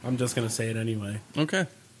I'm just going to say it anyway. Okay.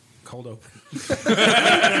 Cold open.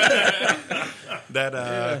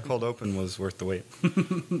 That cold open was worth the wait.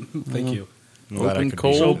 Thank you. I'm glad I Open could be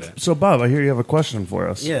cold. there. So, Bob, I hear you have a question for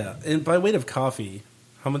us. Yeah, and by weight of coffee,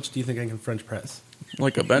 how much do you think I can French press?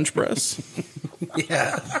 Like a bench press?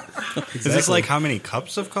 Yeah. Is this like how many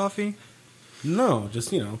cups of coffee? No,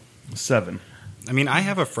 just, 7. I mean, I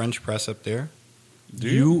have a French press up there.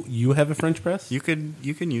 You have a French press? You can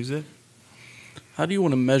use it. How do you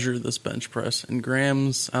want to measure this bench press? In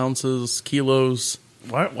grams, ounces, kilos?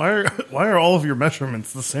 Why are all of your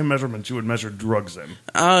measurements the same measurements you would measure drugs in?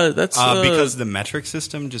 That's Because the metric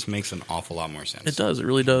system just makes an awful lot more sense. it does. It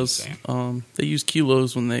really does. They use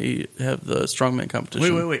kilos when they have the strongman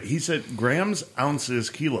competition. Wait. He said grams, ounces,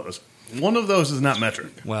 kilos. One of those is not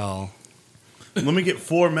metric. Well, Let me get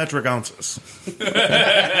 4 metric ounces.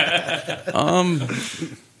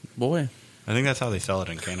 Boy, I think that's how they sell it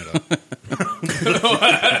in Canada.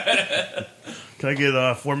 Can I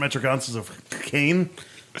get 4 metric ounces of cane?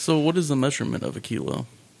 so what is the measurement of a kilo?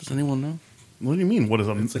 Does anyone know? What do you mean? What is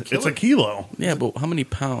it's a kilo. Yeah, but how many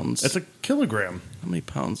pounds? It's a kilogram. How many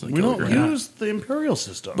pounds in a We don't kilogram? use the imperial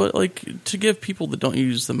system. But to give people that don't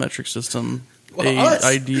use the metric system Us.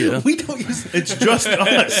 idea. We don't use it's just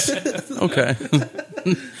us. Okay.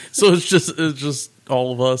 So it's just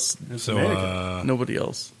all of us, So, nobody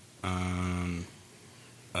else. 1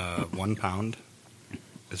 pound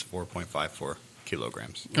is 4.54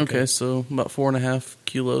 kilograms. Okay, so about 4.5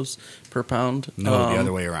 kilos per pound. No, the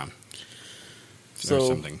other way around. So There's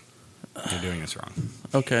something. You're doing this wrong.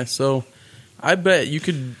 okay, so I bet you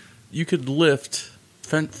could lift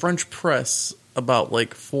French press about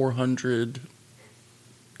like 400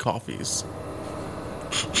 coffees.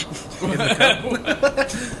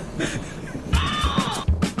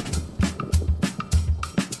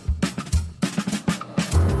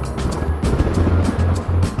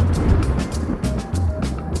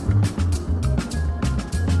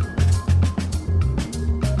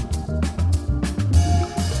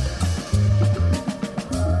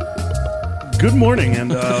 Good morning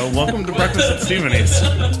and welcome to Breakfast at Stephenie's.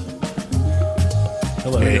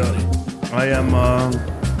 Hello. I am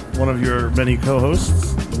one of your many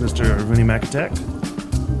co-hosts, Mr. Vinny McAttack.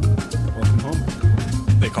 Welcome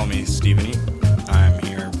home. They call me Stephanie. I'm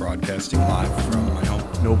here broadcasting live from my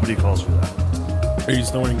home. Nobody calls you that. Are you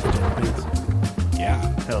still wearing pants? Yeah.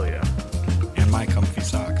 Hell yeah. And my comfy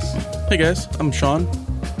socks. Hey guys, I'm Sean.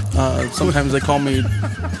 Sometimes they call me,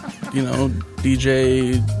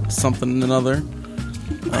 DJ something another.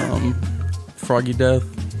 Froggy Death,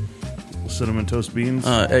 Cinnamon toast beans.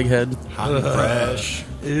 Egghead. Hot and fresh.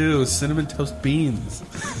 Ew, cinnamon toast beans.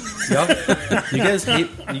 Yup. You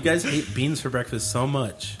guys hate beans for breakfast so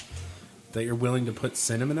much that you're willing to put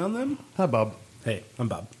cinnamon on them? Hi, Bob. Hey, I'm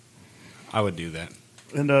Bob. I would do that.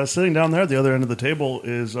 And sitting down there at the other end of the table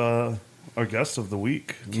is our guest of the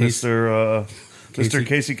week, Mr.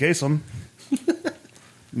 Casey Kasem.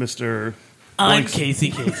 Mr. I'm Blank-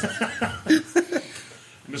 Casey Kasem.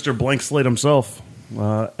 Mr. Blank Slate himself,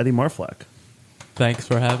 Eddie Marflack. Thanks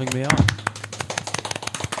for having me on.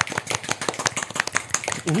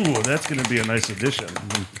 Ooh, that's going to be a nice addition.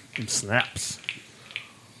 It snaps.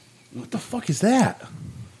 What the fuck is that?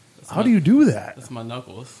 How do you do that? That's my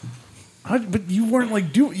knuckles. But you weren't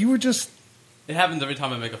like you were just. It happens every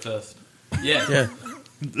time I make a fist. Yeah. Yeah.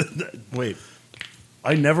 Wait.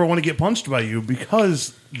 I never want to get punched by you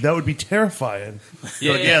because that would be terrifying.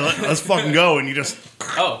 Yeah, Like, yeah. let's fucking go, and you just.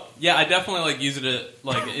 Oh, yeah, I definitely use it at,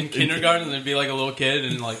 in kindergarten, and there'd be a little kid,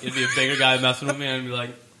 and it'd be a bigger guy messing with me, and I'd be like,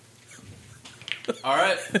 all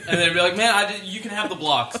right. And they'd be like, man, you can have the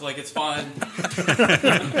blocks. It's fine.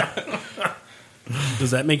 Does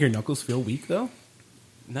that make your knuckles feel weak, though?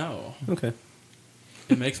 No. Okay.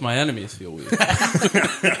 It makes my enemies feel weak.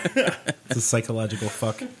 It's a psychological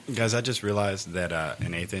fuck. Guys, I just realized that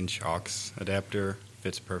an 1/8" aux adapter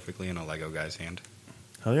fits perfectly in a Lego guy's hand.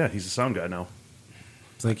 Hell yeah, he's a sound guy now.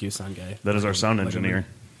 Thank you, sound guy. That is our sound engineer.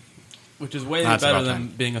 Which is way That's better about than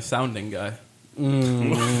time. being a sounding guy.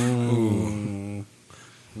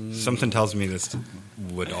 Something tells me this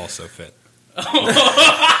would also fit.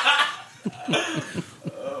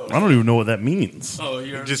 I don't even know what that means. Oh,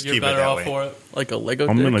 you're Just you're keep it better that off way. for it. Like a Lego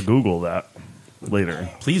I'm dick. going to Google that later.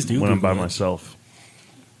 Please do. When I'm by Google it. myself.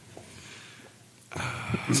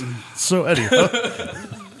 So, Eddie,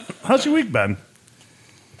 how's your week been?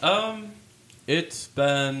 It's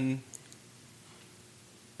been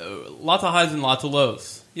lots of highs and lots of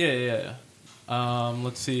lows. Yeah.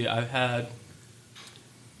 Let's see. I've had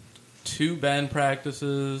 2 band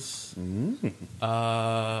practices. What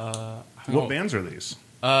bands are these?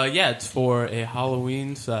 Yeah, it's for a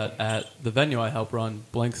Halloween set at the venue I help run,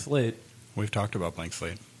 Blank Slate. We've talked about Blank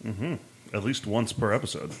Slate. At least once per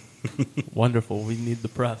episode. Wonderful. We need the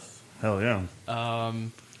press. Hell yeah.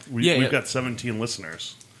 Yeah, We've got 17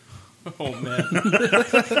 listeners. Oh man,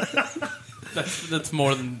 that's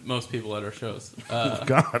more than most people at our shows.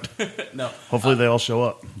 God. No, Hopefully they all show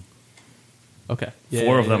up. okay.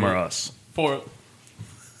 Four of them are us. Four.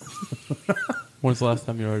 When's the last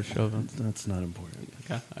time you were at a show, Vince? That's not important.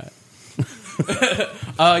 Okay,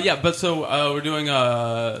 all right. Yeah, but so we're doing.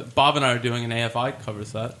 Bob and I are doing an AFI cover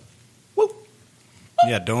set.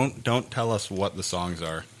 Yeah, don't tell us what the songs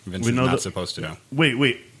are. Vince We is know not that- supposed to know.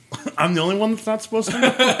 Wait. I'm the only one that's not supposed to know?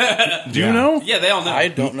 Do you Yeah. know? Yeah, they all know. I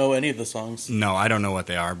don't know any of the songs. No, I don't know what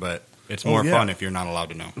they are, but it's Oh, more yeah. fun if you're not allowed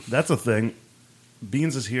to know. That's a thing.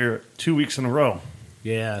 Beans is here 2 weeks in a row.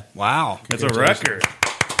 Yeah. Wow. It's a record.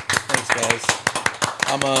 Thanks, guys.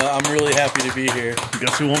 I'm really happy to be here.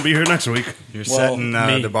 Guess who won't be here next week? You're Well, setting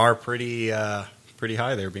me. the bar pretty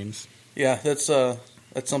high there, Beans. Yeah, that's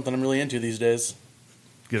something I'm really into these days.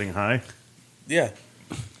 Getting high? Yeah.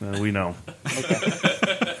 We know.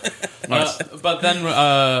 But then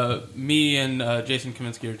me and Jason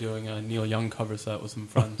Kaminsky are doing a Neil Young cover set with some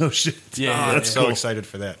friends. Oh, shit. Yeah, Oh, yeah, that's yeah. so excited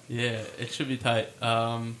for that. Yeah, it should be tight.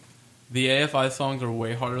 The AFI songs are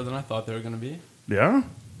way harder than I thought they were going to be. Yeah?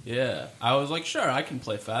 Yeah, I was like, sure, I can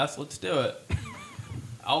play fast. Let's do it.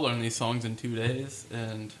 I'll learn these songs in 2 days,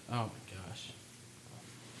 and oh my gosh.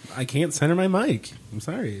 I can't center my mic. I'm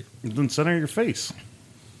sorry. Then center your face.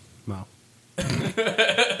 No.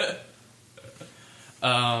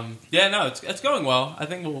 Yeah, no, it's going well. I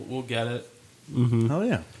think we'll get it. Hell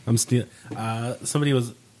yeah. I'm still. Somebody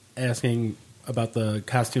was asking about the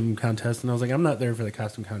costume contest, and I was like, I'm not there for the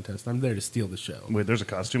costume contest. I'm there to steal the show. Wait, there's a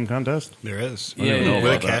costume contest? There is. Yeah, even know With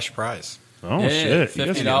about a that. cash prize. Oh, Yeah, shit. You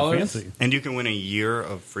guys are $50. getting fancy. And you can win a year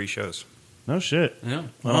of free shows. No shit. Yeah.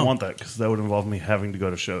 I don't want that because that would involve me having to go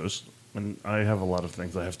to shows. And I have a lot of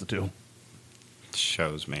things I have to do.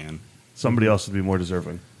 Shows, man. Somebody else would be more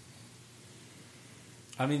deserving.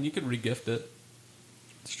 I mean, you could regift it,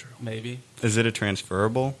 It's true. maybe. Is it a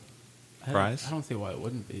transferable I prize? don't see why it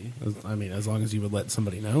wouldn't be. I mean, as long as you would let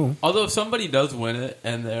somebody know. Although if somebody does win it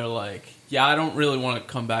and they're like, yeah, I don't really want to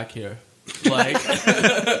come back here. Like,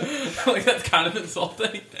 like that's kind of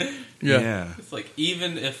insulting. Yeah. It's like,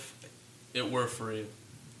 even if it were free,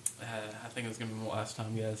 I think it's going to be the last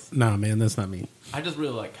time, guys. Nah, man, that's not me. I just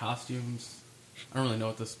really like costumes. I don't really know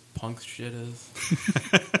what this punk shit is.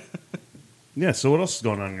 Yeah, so what else is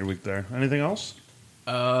going on in your week there? Anything else?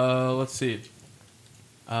 Let's see.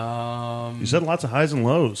 You said lots of highs and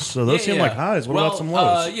lows. So those seem like highs. What about some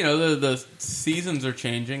lows? You know, the seasons are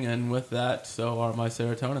changing, and with that, so are my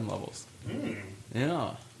serotonin levels.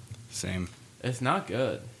 Yeah, Same. it's not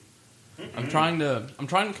good. I'm trying to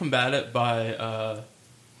combat it by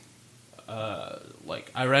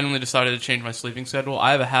like I randomly decided to change my sleeping schedule.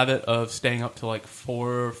 I have a habit of staying up till like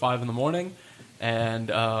 4 or 5 in the morning, and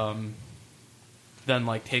then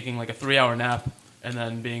like taking like a 3-hour nap, and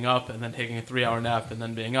then being up, and then taking a 3-hour nap, and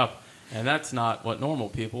then being up. And that's not what normal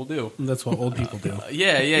people do. That's what old people do.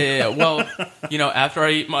 Yeah. Well, you know, after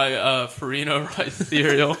I eat my Farina rice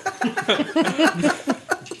cereal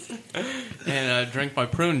and drink my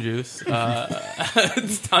prune juice,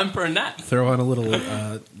 it's time for a nap. Throw on a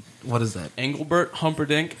little, what is that? Engelbert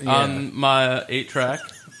Humperdinck Yeah. on my 8-track.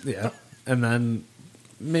 Yeah. And then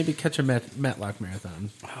maybe catch a Matlock marathon.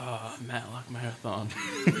 Matlock Marathon.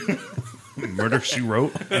 Murder, She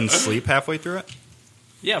Wrote? And sleep halfway through it?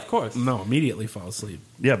 Yeah, of course. No, immediately fall asleep.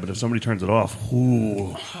 Yeah, but if somebody turns it off,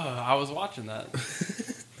 ooh. I was watching that.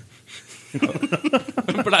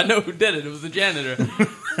 But I know who did it. It was the janitor.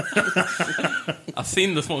 I've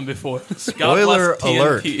seen this one before. Spoiler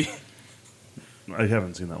alert. I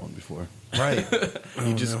haven't seen that one before. Right.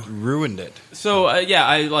 You just ruined it. So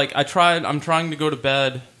I'm trying to go to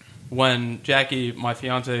bed when Jackie, my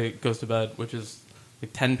fiance, goes to bed, which is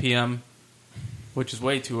like 10 p.m., which is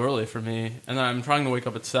way too early for me. And then I'm trying to wake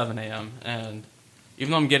up at 7 a.m. And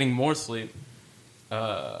even though I'm getting more sleep,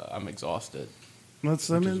 I'm exhausted, That's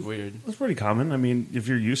which is weird. That's pretty common. I mean, if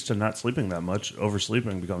you're used to not sleeping that much,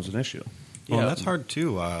 oversleeping becomes an issue. Well, Yeah. that's hard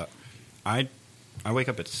too. I wake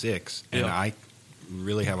up at 6, and Yeah. I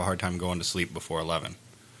really have a hard time going to sleep before 11.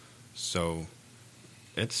 So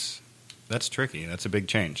that's tricky. That's a big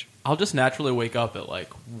change. I'll just naturally wake up at like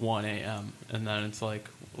 1 a.m. And then it's like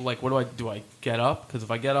what do I get up? Because if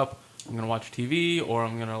I get up, I'm going to watch TV or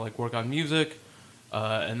I'm going to like work on music.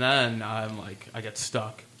 And then I get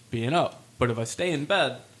stuck being up. But if I stay in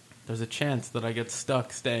bed, there's a chance that I get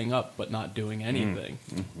stuck staying up but not doing anything.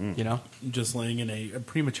 You know? Just laying in a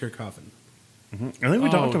premature coffin. I think we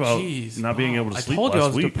talked about not being able to sleep I told you I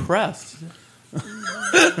last was week. depressed.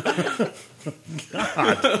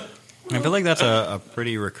 I feel like that's a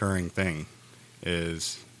pretty recurring thing.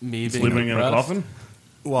 Is Me being Sleeping in a depressed. coffin?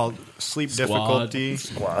 well, sleep Squad. difficulty.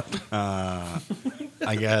 Squat.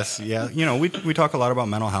 I guess, yeah. We talk a lot about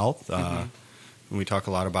mental health. We talk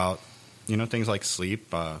a lot about things like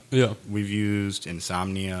sleep. Yeah. We've used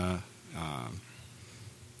insomnia,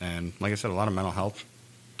 and like I said, a lot of mental health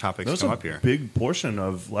topics That was come a up here. big portion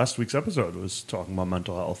of last week's episode was talking about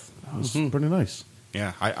mental health. It was pretty nice.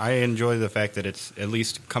 Yeah, I enjoy the fact that it's at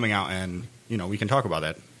least coming out, and we can talk about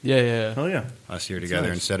that Yeah. Hell yeah. us here together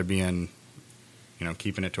nice. instead of being,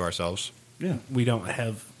 keeping it to ourselves. Yeah. We don't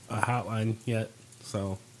have a hotline yet,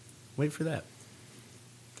 so wait for that.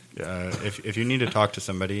 If you need to talk to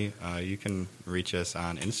somebody, you can reach us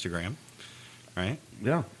on Instagram, right?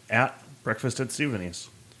 Yeah. At Breakfast at Stephenie's.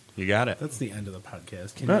 You got it. That's the end of the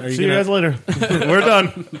podcast. See you guys later. We're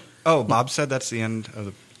done. Oh, Bob said that's the end of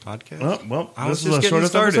the podcast. Well, I was this is just the getting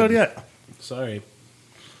shortest started. episode yet. Sorry.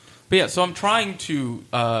 But yeah, so I'm trying to,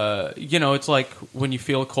 it's like when you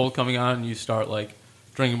feel a cold coming on and you start like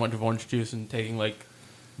drinking a bunch of orange juice and taking like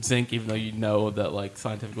zinc, even though you know that like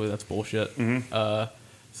scientifically that's bullshit.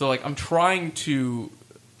 So like I'm trying to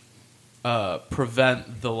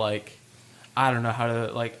prevent the like, I don't know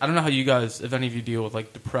how you guys, if any of you deal with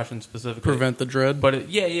like depression specifically. Prevent the dread. But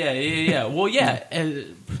yeah. Well, yeah.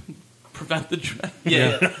 Prevent the dread.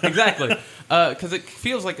 Yeah, exactly. Because it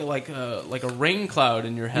feels like a rain cloud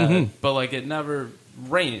in your head, but like it never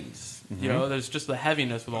rains. There's just the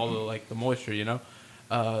heaviness with all the moisture.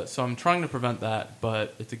 So I'm trying to prevent that,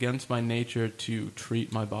 but it's against my nature to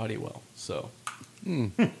treat my body well. So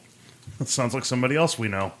That sounds like somebody else we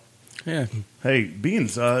know. Yeah. Hey,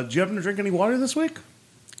 Beans, did you happen to drink any water this week?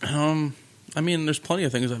 I mean, there's plenty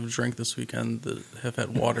of things I've drank this weekend that have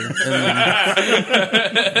had water.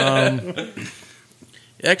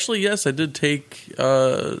 Actually, yes, I did take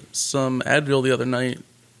some Advil the other night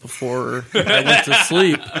before I went to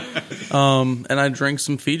sleep, and I drank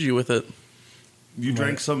some Fiji with it. You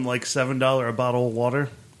drank some like $7 a bottle of water?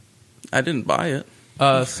 I didn't buy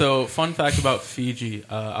it. So fun fact about Fiji.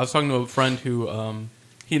 I was talking to a friend who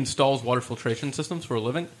he installs water filtration systems for a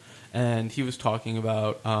living, and he was talking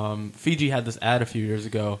about Fiji had this ad a few years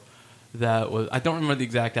ago that was, I don't remember the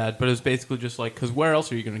exact ad, but it was basically just like, because where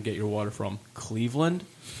else are you going to get your water from? Cleveland?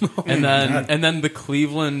 And then the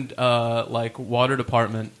Cleveland water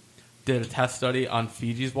department did a test study on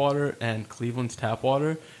Fiji's water and Cleveland's tap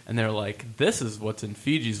water, and they're like, this is what's in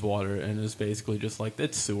Fiji's water, and it's basically just like,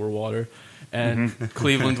 it's sewer water. And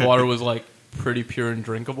Cleveland's water was like pretty pure and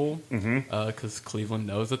drinkable, because Cleveland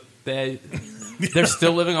knows that they're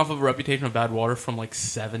still living off of a reputation of bad water from like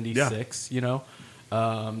 76,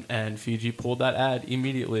 and Fiji pulled that ad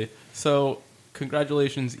immediately. So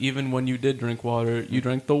congratulations, even when you did drink water, you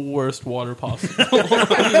drank the worst water possible.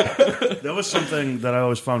 That was something that I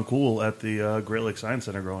always found cool at the Great Lakes Science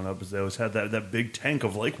Center growing up, is they always had that big tank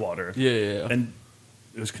of lake water. Yeah. And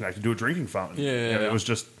it was connected to a drinking fountain. Yeah. And it was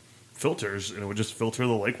just filters, and it would just filter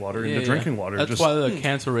the lake water into drinking water. That's why the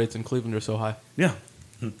cancer rates in Cleveland are so high. Yeah.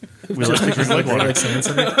 We like to drink lake water. Science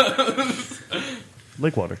Center?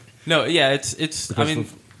 Lake water. No, yeah, it's. I mean,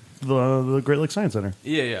 The Great Lakes Science Center.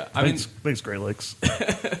 yeah. I mean, Thanks, Great Lakes.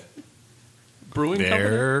 brewing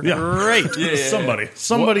They're Yeah. great. company. Yeah.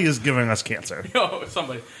 Somebody is giving us cancer. Oh,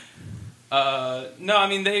 somebody. No, I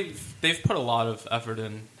mean they've put a lot of effort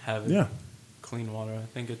in having Yeah. clean water.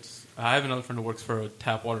 I have another friend who works for a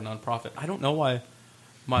tap water nonprofit. I don't know why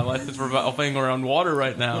my life is revolving around water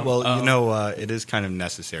right now. Well, it is kind of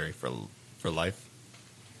necessary for life.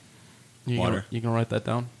 water. You can write that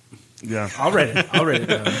down. Yeah. I'll write it. I'll write it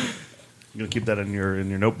down. You gonna keep that in your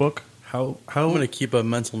notebook? How I'm going to keep a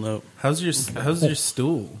mental note. how's your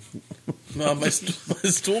stool? My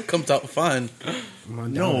stool comes out fine. Come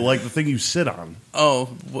on No, down. like the thing you sit on. Oh,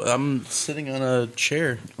 I'm sitting on a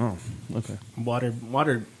chair. Oh, okay.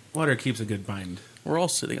 Water keeps a good mind. We're all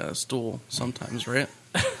sitting on a stool sometimes, right?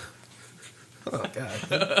 Oh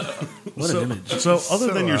God! What an image. So,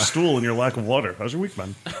 other than your stool and your lack of water, how's your week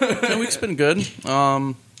been? The week's been good.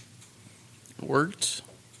 Worked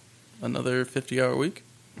another 50-hour week.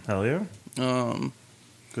 Hell yeah. Um,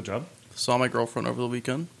 Good job. saw my girlfriend over the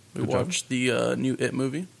weekend. We Good job. watched the new It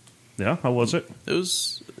movie. Yeah, how was it? It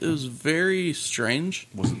was very strange.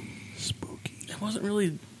 Was it spooky? It wasn't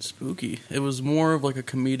really spooky. It was more of like a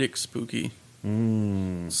comedic spooky.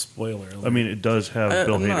 Spoiler alert. I mean, it does have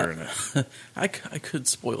Bill I'm Hader not- in it. I could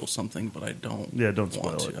spoil something, but I don't. Yeah, don't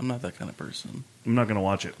want spoil to. it. I'm not that kind of person. I'm not going to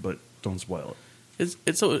watch it, but don't spoil it.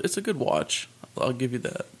 It's a good watch. I'll give you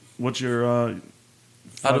that. What's your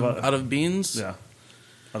Out of beans? Yeah.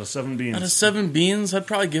 Out of 7 beans. Out of 7 beans, I'd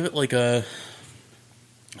probably give it like a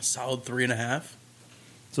solid 3.5.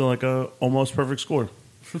 So like a almost perfect score.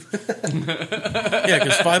 Yeah,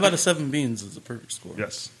 because 5 out of 7 beans is a perfect score.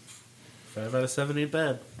 Yes. 5 out of 7 ain't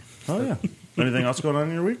bad. Oh yeah. Anything else going on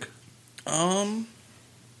in your week?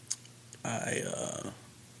 I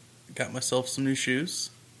got myself some new shoes.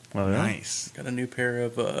 Oh yeah. Nice. Got a new pair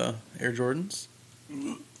of Air Jordans.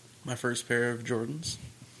 My first pair of Jordans.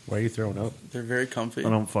 Why are you throwing up? They're very comfy. I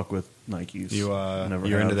don't fuck with Nikes. Never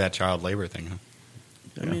You're have. into that child labor thing, huh?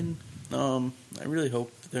 I mean, I really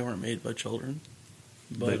hope they weren't made by children.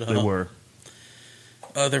 But They were.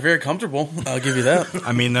 They're very comfortable. I'll give you that.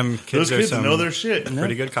 I mean, them kids Those kids are some know their shit.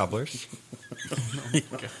 pretty good cobblers.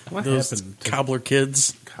 What Those happened to cobbler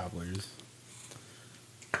kids. cobblers?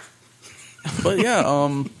 But yeah,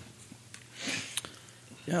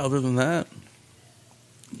 other than that,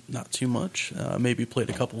 not too much. Maybe played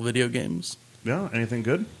a couple video games. Yeah. Anything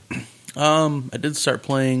good? I did start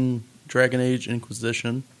playing Dragon Age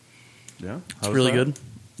Inquisition. Yeah. It's really good.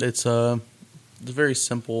 It's a very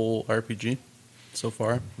simple RPG so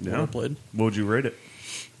far. What Yeah. I played. What would you rate it?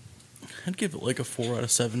 I'd give it like a 4 out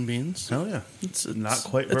of 7 beans. Hell yeah. It's Not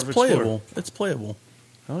quite It's perfect playable. It's playable.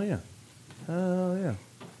 Hell yeah. Hell yeah.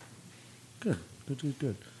 Good.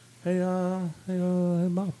 Good. Hey, hey,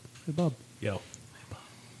 Bob. Hey, Bob. Yo.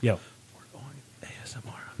 Yo. We're going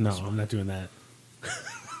ASMR. No, I'm not doing that.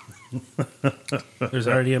 There's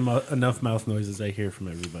already enough mouth noises I hear from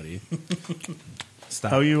everybody.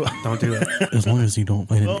 Stop. How you? Don't do it. As long as you don't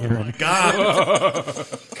bite Oh my god.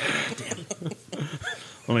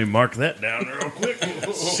 Let me mark that down real quick.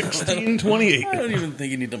 1628. I don't even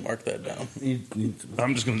think you need to mark that down.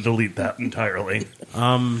 I'm just going to delete that entirely.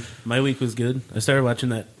 My week was good. I started watching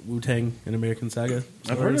that Wu-Tang and American Saga.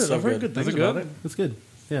 I've heard, so I've heard good. good things Is it about good? it. It's good.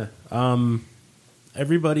 Yeah.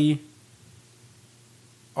 Everybody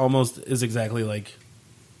almost is exactly like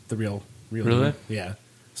the real Really? dude. Yeah.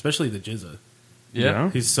 Especially the Jizza. Yeah.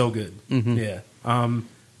 He's so good. Mhm. Yeah.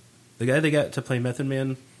 The guy they got to play Method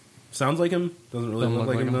Man sounds like him. Doesn't really Doesn't look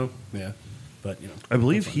look like him like though. Yeah. But I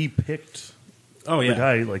believe he picked Oh yeah. the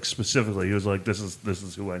guy like specifically. He was like, "This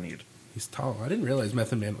is who I need." He's tall. I didn't realize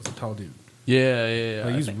Method Man was a tall dude. Yeah.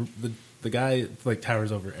 Like, I he's think- the guy like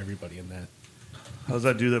towers over everybody in that. How's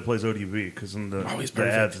that dude that plays ODB? Because in the, Oh, he's the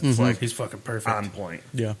perfect. ads, it's like He's fucking perfect. on point.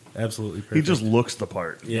 Yeah. Absolutely perfect. He just looks the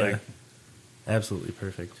part. Yeah. Like, Absolutely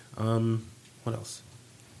perfect. What else?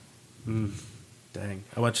 Dang.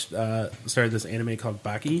 I watched started this anime called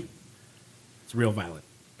Baki. It's real violent.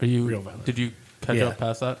 Are you? Real violent. Did you catch Yeah. up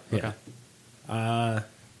past that? Yeah.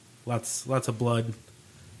 Lots of blood,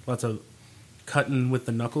 lots of cutting with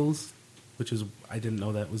the knuckles, which is I didn't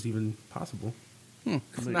know that was even possible.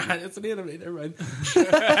 It's not. It's an anime. Never mind.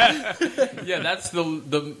 Yeah, that's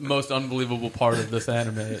the most unbelievable part of this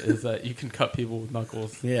anime is that you can cut people with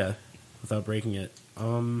knuckles. Yeah, without breaking it. I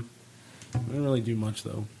didn't really do much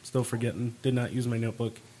though. Still forgetting. Did not use my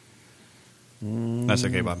notebook. That's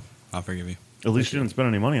okay, Bob. I'll forgive you. at least you didn't spend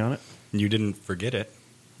any money on it. You didn't forget it.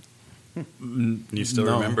 You still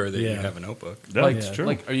No, remember that you yeah. have a notebook. Yeah, Like, it's true.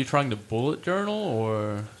 Like, are you trying to bullet journal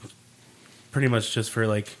or? Pretty much just for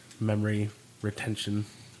like memory retention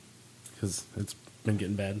because it's been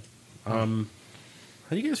getting bad. How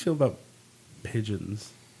do you guys feel about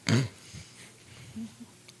pigeons?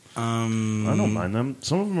 I don't mind them.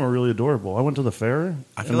 Some of them are really adorable. I went to the fair.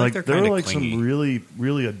 I feel and, like they're there kinda were like clingy. some really,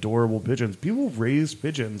 really adorable pigeons. People raise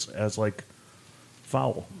pigeons as like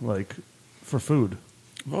fowl, like for food.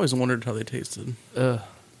 I've always wondered how they tasted.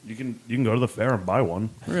 You can go to the fair and buy one.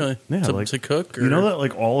 Really? Yeah, to, like to cook? Or You know that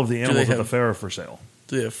like all of the animals they at the have- fair are for sale.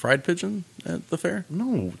 Do they have fried pigeon at the fair?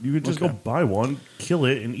 No, you could just Okay. go buy one, kill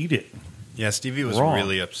it, and eat it. Yeah, Stevie was Raw.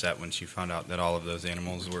 really upset when she found out that all of those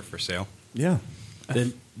animals were for sale. Yeah,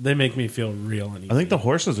 They make me feel real uneasy. I think the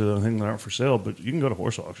horses are the only thing that aren't for sale, but you can go to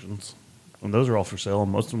horse auctions, and those are all for sale,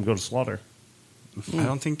 and most of them go to slaughter. I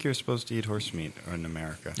don't think you're supposed to eat horse meat in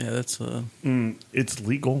America. Yeah, that's It's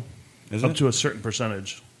legal Is up it? to a certain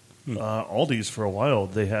percentage. Aldi's for a while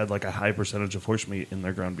they had like a high percentage of horse meat in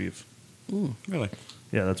their ground beef. Really?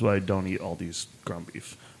 Yeah, that's why I don't eat Aldi's ground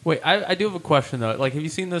beef. Wait, I do have a question though. Like, have you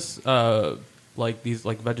seen this? Like these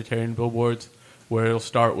like vegetarian billboards where it'll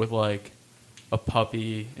start with like a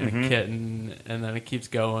puppy and a kitten, and then it keeps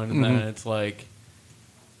going, and then it's like,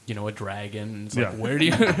 you know, a dragon. It's like, Yeah. where do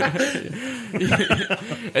you?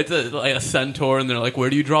 It's like a centaur, and they're like, where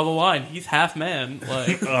do you draw the line? He's half man.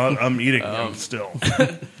 Like, I'm eating them still.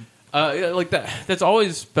 yeah, like that. That's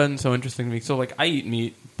always been so interesting to me. So like, I eat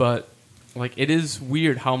meat, but like, it is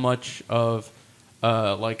weird how much of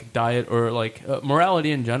like diet or like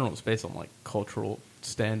morality in general is based on like cultural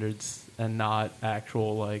standards and not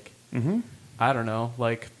actual like Mm-hmm. I don't know,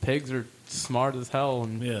 like pigs are smart as hell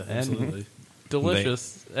and Yeah, and absolutely.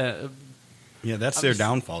 delicious. Yeah, that's their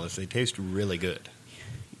downfall. Is they taste really good.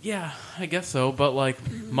 Yeah, I guess so. But like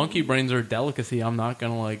monkey brains are a delicacy. I'm not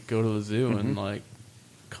gonna like go to the zoo and like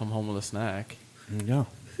come home with a snack. Yeah.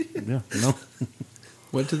 Yeah. No.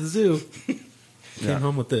 Went to the zoo. Yeah. Came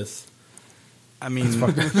home with this. I mean,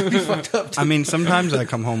 I mean, sometimes I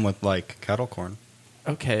come home with like kettle corn.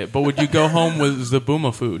 Okay, but would you go home with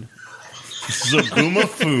Zabuma food? Zabuma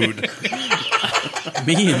food.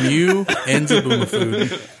 Me and you and Zabuma food.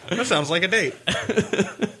 That sounds like a date.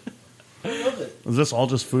 Is this all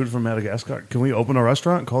just food from Madagascar? Can we open a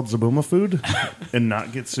restaurant called Zabuma Food and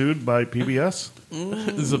not get sued by PBS?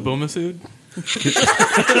 Zabuma food?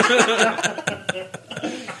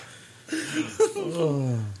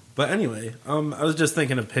 But anyway, I was just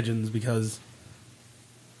thinking of pigeons because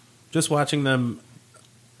just watching them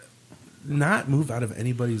not move out of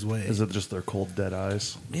anybody's way. Is it just their cold, dead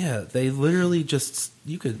eyes? Yeah, they literally just,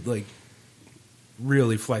 you could like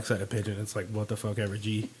really flex at a pigeon. It's like, what the fuck ever,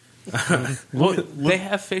 G. Well, they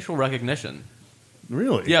have facial recognition.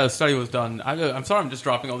 Really? Yeah, a study was done. I'm sorry, I'm just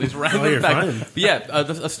dropping all these random you're facts. fine. But yeah,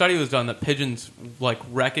 a study was done that pigeons like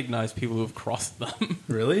recognize people who have crossed them.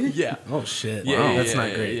 Really? Yeah. Oh, shit. Yeah, Wow, yeah, that's yeah, not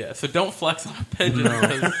yeah, great. Yeah, so don't flex on a pigeon.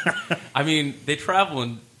 Because, I mean, they travel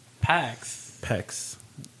in packs. Pecks.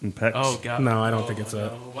 And pecks. Oh god. No, I don't Oh, think it's a- no.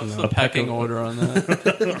 What's no. the pecking order on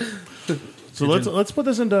that? So let's put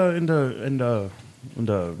this into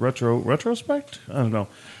retrospect. I don't know.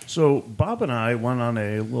 So Bob and I went on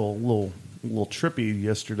a little trippy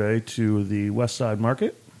yesterday to the West Side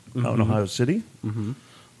Market out in Ohio City. Mm-hmm.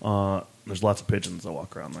 There's lots of pigeons that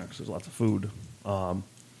walk around there because there's lots of food. No,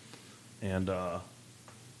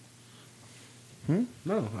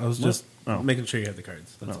 I was just Oh. making sure you had the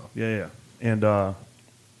cards. That's all. Yeah. And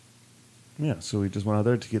so we just went out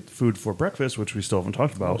there to get food for breakfast, which we still haven't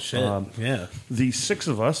talked about. Oh, shit. Yeah. The six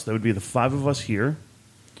of us, that would be the five of us here,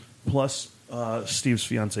 plus Steve's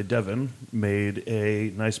fiance Devin, made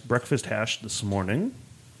a nice breakfast hash this morning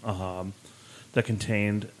that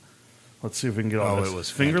contained, let's see if we can get all Oh, this. it was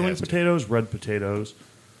Fingerling fantastic. potatoes, red potatoes,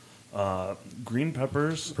 green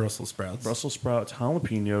peppers, Brussels sprouts. Brussels sprouts,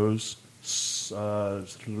 jalapenos,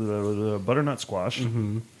 butternut squash,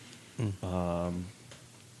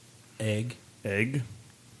 Egg. egg,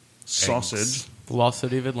 sausage, The Lost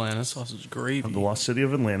City of Atlantis. Sausage gravy. of the lost city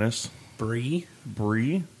of Atlantis, Brie.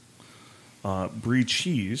 brie, brie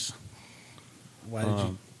cheese, Why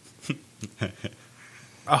did you...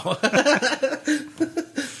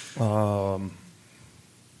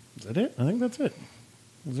 Is that it? I think that's it.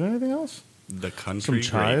 Is there anything else? The Some country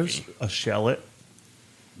chives, gravy. a shallot.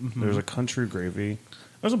 There's a country gravy.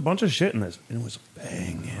 There's a bunch of shit in this, and it was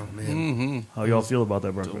banging. Oh, man. How y'all feel about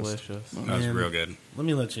that breakfast? Delicious. That was Man. real good. Let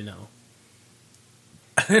me let you know.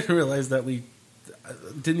 I didn't realize that we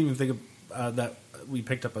didn't even think of, that we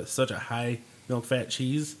picked up such a high milk fat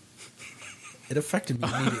cheese. It affected me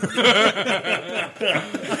immediately.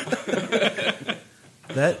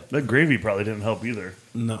 That gravy probably didn't help either.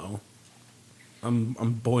 No, I'm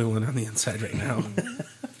boiling on the inside right now.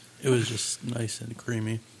 It was just nice and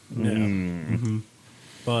creamy. Yeah,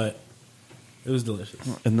 but it was delicious.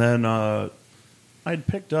 And then I'd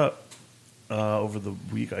picked up over the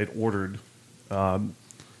week. I'd ordered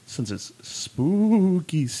since it's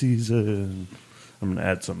spooky season. I'm gonna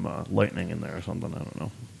add some lightning in there or something. I don't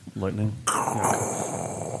know. Lightning,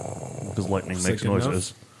 because lightning Is makes that good enough?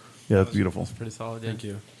 noises. Yeah, it's beautiful. Pretty solid. Thank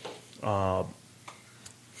you. I'd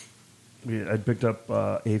picked up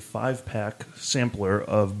a 5-pack sampler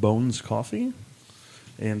of Bones coffee,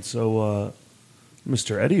 and so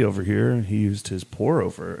Mr. Eddie over here, he used his pour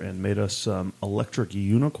over and made us some Electric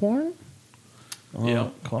Unicorn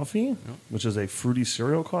coffee, which is a fruity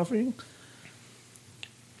cereal coffee.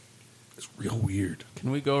 It's real weird.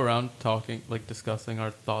 Can we go around talking, like discussing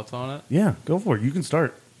our thoughts on it? Yeah, go for it. You can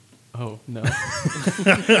start. Oh no. I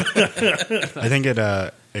think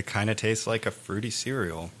it kind of tastes like a fruity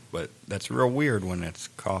cereal, but that's real weird when it's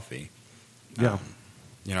coffee. Yeah.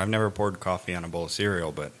 I've never poured coffee on a bowl of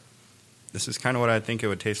cereal, but this is kind of what I think it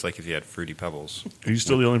would taste like if you had Fruity Pebbles. Are you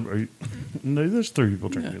still the only? Are you, no, there's 3 people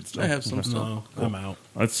drinking it still. I have some Okay. still. No, I'm out.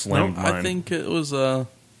 I slammed mine. I think it was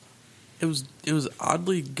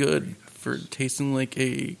oddly good for tasting like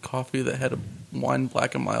a coffee that had a wine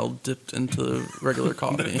black and mild dipped into regular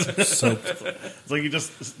coffee. It's like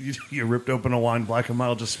you ripped open a wine black and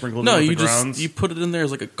mild, just sprinkled No, it with you the grounds. just you put it in there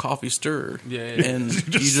as like a coffee stir. Yeah, yeah. And you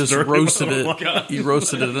just just stir it roasted in. it. You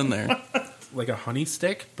roasted it in there. Like a honey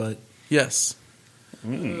stick, but Yes.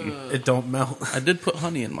 It don't melt. I did put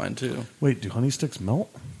honey in mine too. Wait, do honey sticks melt?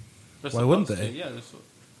 They're Why wouldn't supposed they? to, Yeah. They're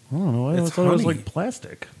I don't know. I It's thought it was honey. like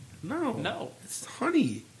plastic. No. No. It's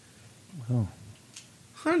honey. Oh.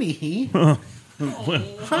 Honey. Weird.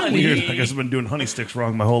 I guess I've been doing honey sticks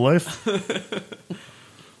wrong my whole life.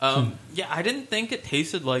 Yeah, I didn't think it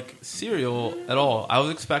tasted like cereal at all. I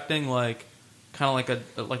was expecting like kind of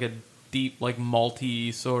like a deep like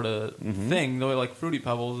malty sort of thing. The way like Fruity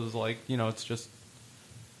Pebbles is like it's just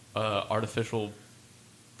artificial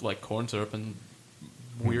like corn syrup and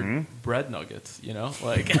weird bread nuggets.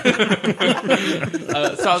 Like so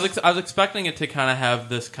I was expecting it to kind of have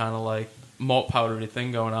this kind of like malt powdery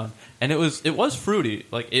thing going on, and it was fruity,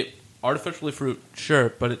 like it artificially fruit, sure,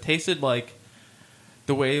 but it tasted like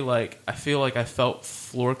the way like I feel like I felt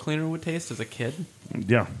floor cleaner would taste as a kid.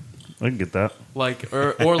 Yeah, I can get that. Like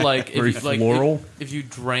or like if Very you, like floral. if you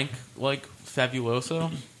drank like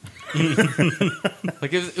Fabuloso,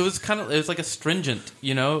 like it was kind of, it was like astringent,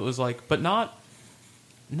 it was like, but not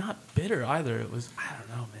bitter either. It was, I don't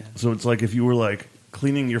know, man. So it's like if you were like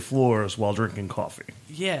cleaning your floors while drinking coffee.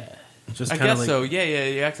 Yeah, Just I kinda guess like, so. Yeah.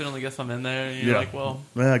 You accidentally get some in there, and you're like, well,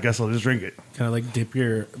 I guess I'll just drink it. Kind of like dip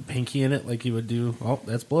your pinky in it like you would do. Oh,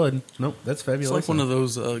 that's blood. Nope, that's It's fabulous. like one of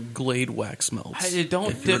those Glade wax melts. Hey,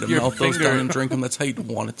 don't if you were dip to your melt those finger- down and drink them, that's how you'd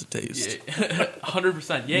want it to taste.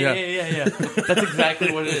 100%. Yeah. Yeah. That's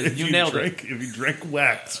exactly what it is. You nailed it. If you drank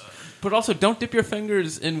wax. But also, don't dip your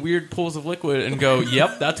fingers in weird pools of liquid and go,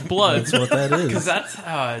 "Yep, that's blood." That's what that is.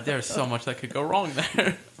 Because there's so much that could go wrong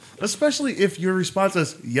there. Especially if your response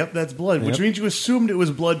is, yep, that's blood, which Yep. means you assumed it was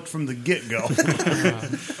blood from the get-go.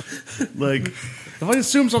 Like, if I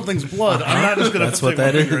assume something's blood, I'm not just going to That's what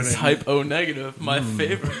that is. Type O negative, my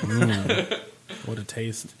favorite. What a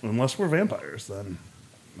taste. Unless we're vampires, then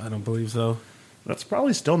I don't believe so. that's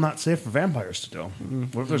probably still not safe for vampires to do.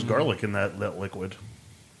 What if there's garlic in that liquid?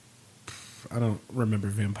 I don't remember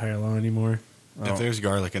vampire law anymore. If there's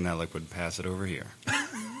garlic in that liquid, pass it over here.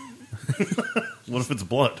 What if it's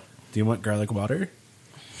blood? Do you want garlic water?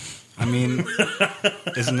 I mean,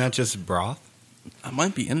 isn't that just broth? I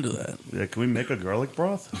might be into that. Yeah, can we make a garlic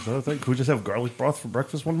broth? Is that a thing? Can we just have garlic broth for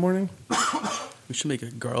breakfast one morning? We should make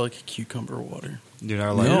a garlic cucumber water. Dude,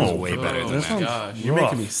 our life No. is way better than Oh, that. gosh. You're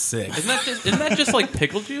Rough. making me sick. Isn't that just like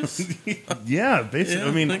pickle juice? Yeah, basically. Yeah,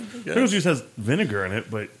 I mean, I think- pickle juice has vinegar in it,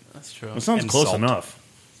 but That's true. it sounds And close salt. enough.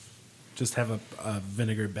 Just have a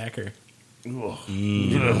vinegar backer. Ugh.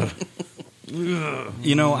 You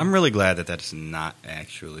know, I'm really glad that that's not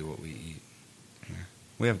actually what we eat here.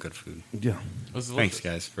 We have good food. Yeah. It was Thanks, delicious.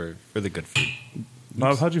 guys, for the good food.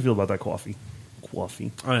 Bob, how'd you feel about that coffee?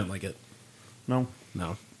 Coffee? I didn't like it. No?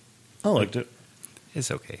 No. I liked it.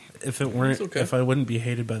 It's okay. If it weren't, It's okay. if I wouldn't be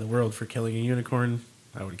hated by the world for killing a unicorn,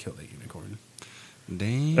 I would kill that unicorn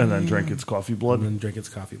Damn. And then drank its coffee blood. and then drink its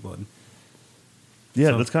coffee blood.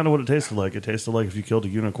 Yeah, So- that's kind of what it tasted like. It tasted like if you killed a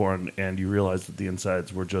unicorn and you realized that the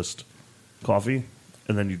insides were just coffee,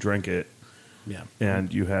 and then you drank it, Yeah.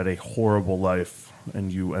 and you had a horrible life,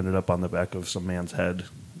 and you ended up on the back of some man's head.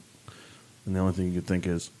 And the only thing you could think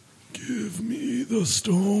is, give me the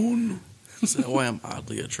stone. Is that why I'm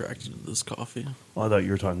oddly attracted to this coffee? I thought you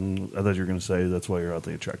were going to say that's why you're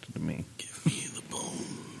oddly attracted to me. Give me the bone.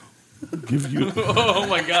 Give you. Oh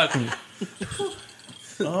my god.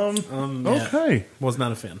 Yeah. Okay. Was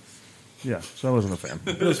not a fan. Yeah, so I wasn't a fan.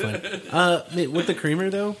 It was fine. Mate, with the creamer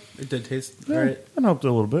though, it did taste Yeah, alright. that helped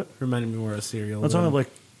a little bit. Reminded me more of cereal. That's though, how I like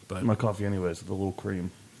but my coffee anyways, with a little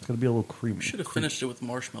cream. It's got to be a little creamy. We should have finished it with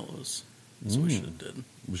marshmallows. That's what we should have did.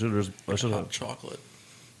 I should Hot have. chocolate.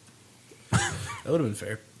 that would have been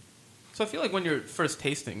fair. So I feel like when you're first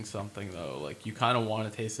tasting something though, like you kind of want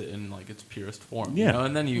to taste it in like its purest form, Yeah. you know?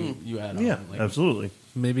 And then you add on. Yeah, like, absolutely.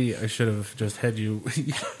 Maybe I should have just had you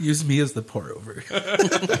use me as the pour over.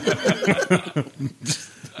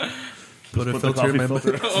 Put a Put the filter in my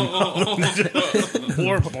coffee mouth.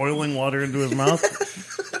 Pour boiling water into his mouth.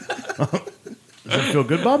 Does that feel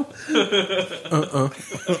good, Bob?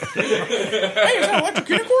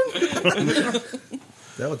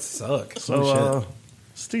 That would suck. So, Holy shit.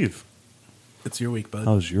 Steve, It's your week, bud.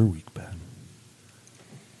 how's your week been?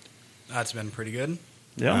 That's been pretty good.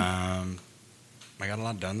 Yeah. I got a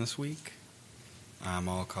lot done this week. I'm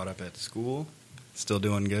all caught up at school. Still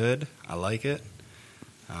doing good. I like it.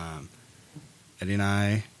 Eddie and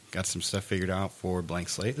I got some stuff figured out for Blank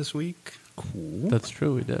Slate this week, Cool. That's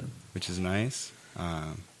true, we did. which is nice.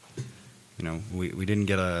 We didn't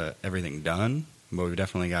get everything done, but we've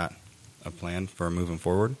definitely got a plan for moving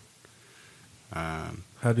forward.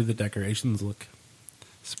 How do the decorations look?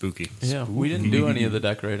 Spooky. Yeah, we didn't do any of the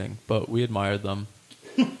decorating, but we admired them.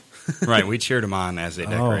 Right, we cheered them on as they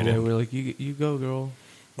decorated. Yeah, we're like, you go, girl.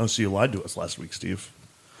 Oh, so you lied to us last week, Steve.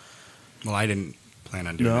 Well, I didn't plan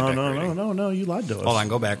on doing the decorating. No. You lied to us. Hold on,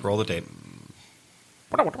 go back, roll the tape.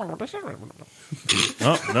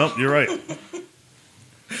 Oh, no, you're right.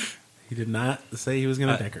 He did not say he was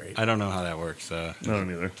going to decorate. I don't know how that works. I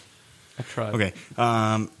don't either. I tried. Okay,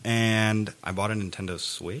 and I bought a Nintendo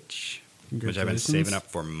Switch, which I've been Congratulations. saving up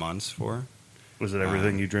for months for. Was it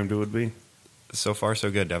everything you dreamed it would be? So far,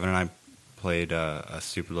 so good. Devin and I played a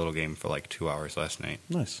super little game for like 2 hours last night.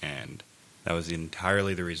 Nice. And that was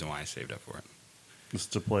entirely the reason why I saved up for it.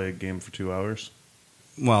 Just to play a game for 2 hours?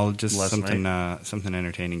 Well, just Last something something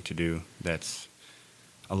entertaining to do that's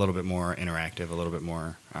a little bit more interactive, a little bit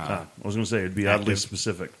more. I was going to say, it'd be oddly active.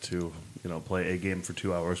 specific to, play a game for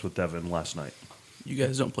 2 hours with Devin last night. You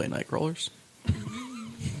guys don't play Nightcrawlers?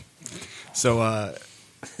 So,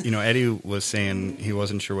 Eddie was saying he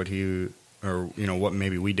wasn't sure what what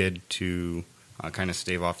maybe we did to kind of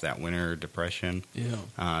stave off that winter depression. Yeah.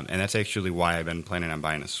 And that's actually why I've been planning on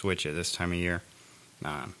buying a Switch at this time of year.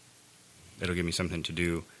 It'll give me something to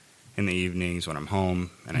do in the evenings when I'm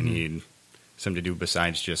home, and I need something to do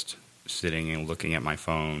besides just sitting and looking at my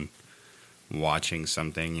phone, watching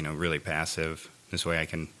something, really passive. This way I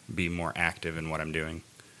can be more active in what I'm doing.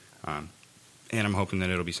 And I'm hoping that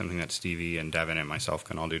it'll be something that Stevie and Devin and myself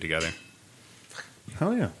can all do together.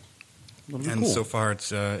 Hell yeah. That'll be And cool. so far it's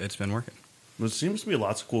been working. There seems to be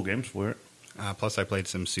lots of cool games for it. Plus I played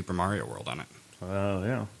some Super Mario World on it. Oh,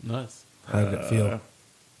 yeah. Nice. How did it feel?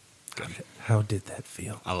 How did that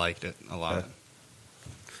feel? I liked it a lot.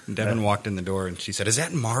 Devin walked in the door and she said, "Is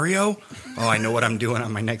that Mario?" Oh, I know what I'm doing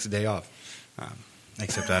on my next day off.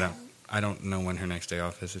 Except I don't know when her next day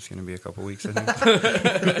off is. It's going to be a couple weeks, I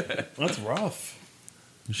think. That's rough.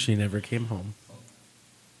 She never came home.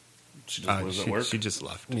 She just was at work. she just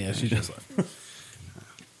left. Yeah, she just left.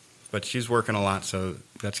 But she's working a lot, so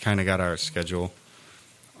that's kind of got our schedule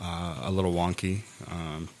a little wonky.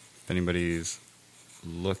 If anybody's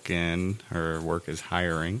looking, her work is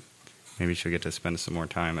hiring. Maybe she'll get to spend some more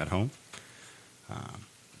time at home.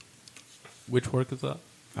 Which work is that?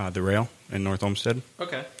 The Rail in North Olmsted.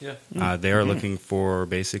 Okay. Yeah. They are looking for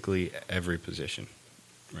basically every position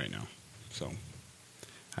right now. So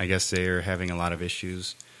I guess they're having a lot of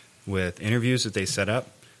issues with interviews that they set up,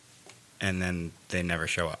 and then they never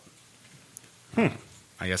show up.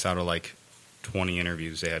 I guess out of like 20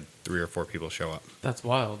 interviews, they had 3 or 4 people show up. That's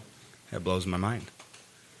wild. That blows my mind.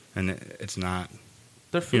 And it's not,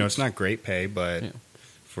 They're food. it's not great pay, but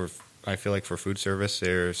Yeah. I feel like for food service,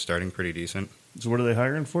 they're starting pretty decent. So what are they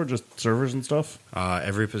hiring for? Just servers and stuff?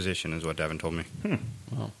 Every position is what Devin told me.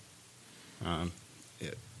 Wow.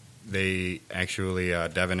 They actually,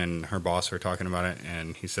 Devin and her boss were talking about it,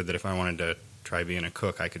 and he said that if I wanted to try being a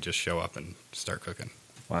cook, I could just show up and start cooking.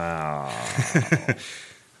 Wow.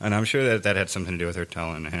 And I'm sure that had something to do with her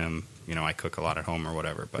telling him, I cook a lot at home or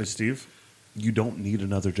whatever. Hey, But Steve, you don't need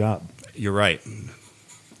another job, you're right.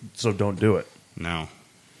 so don't do it. No.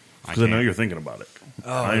 Because I know you're thinking about it.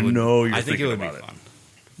 I it would- know you're I think thinking it would about be it. fun.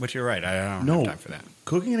 But you're right. I don't No, have time for that.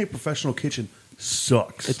 cooking in a professional kitchen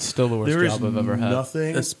sucks. It's still the worst There is job I've ever had.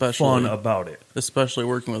 nothing Especially- fun about it. Especially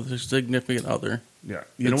working with a significant other. Yeah,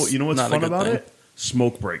 It's you know what's not a fun good about thing. it?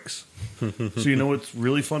 Smoke breaks. So you know what's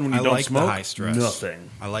really fun when you I don't like smoke? the high stress.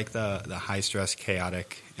 Nothing. I like the high stress,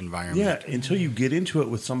 chaotic environment. Yeah, until you get into it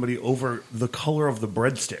with somebody over the color of the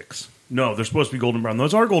breadsticks. No, they're supposed to be golden brown.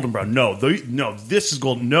 Those are golden brown. No, this is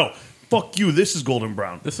golden. No, fuck you. This is golden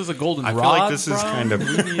brown. This is a golden I feel rod. like this is Brown? kind of-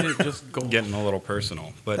 We need it just gold. Getting a little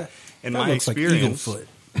personal. But in That my looks experience, like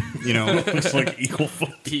Eaglefoot. It's like equal foot.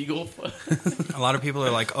 Eagle foot. a lot of people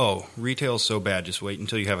are like, "Oh, retail's so bad. Just wait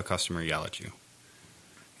until you have a customer yell at you."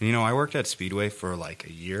 And I worked at Speedway for like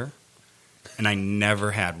a year, and I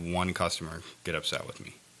never had one customer get upset with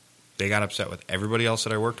me. They got upset with everybody else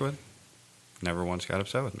that I worked with. Never once got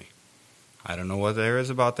upset with me. I don't know what there is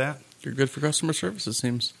about that. You're good for customer service, it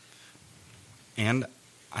seems. And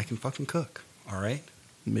I can fucking cook. All right.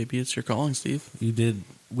 Maybe it's your calling, Steve. You did.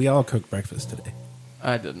 We all cooked breakfast today.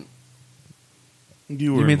 I didn't.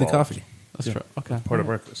 You were You made the involved. coffee. That's Yeah. true. Okay. Part of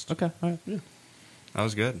breakfast. Okay. All right. That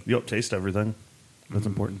was good. Yep, taste everything. That's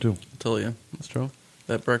important too. I'll tell you, That's true.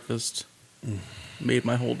 that breakfast made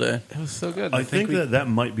my whole day. It was so good. I think that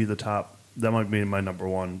might be the top. That might be my number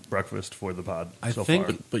one breakfast for the pod I so think-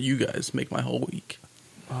 far. But you guys make my whole week.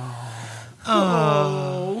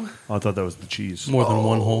 Oh, I thought that was the cheese. More than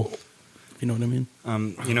one whole. You know what I mean?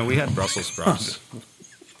 We had Brussels sprouts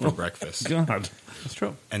for breakfast, God. That's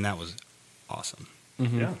true. and that was awesome.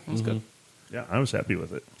 Yeah, It was good. yeah, I was happy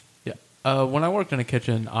with it. Yeah. When I worked in a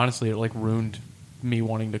kitchen, honestly, it like ruined me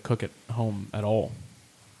wanting to cook at home at all.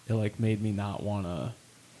 it like made me not want to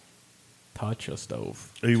touch a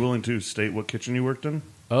stove. Are you willing to state what kitchen you worked in?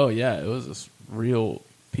 Oh yeah, it was this real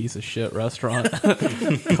piece of shit restaurant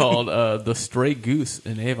called the Stray Goose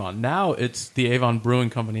in Avon. Now it's the Avon Brewing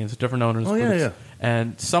Company. It's different owners. Oh, but yeah, it's-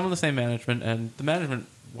 And some of the same management. And the management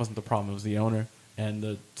wasn't the problem. It was the owner and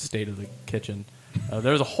the state of the kitchen.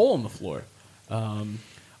 There was a hole in the floor.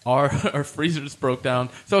 Our freezers broke down.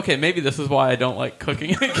 So okay, maybe this is why I don't like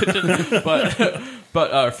cooking in the kitchen.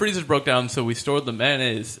 But our freezers broke down, so we stored the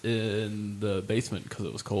mayonnaise in the basement because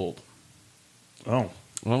it was cold. Oh,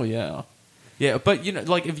 Oh yeah, yeah. But you know,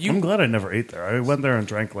 like if you I'm glad I never ate there. I went there and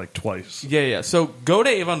drank like twice. Yeah. So go to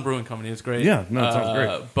Avon Brewing Company. It's great. Yeah, no, it sounds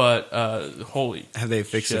great. But holy, Have they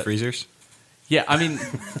fixed the Shit. freezers? yeah. I mean,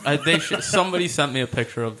 somebody sent me a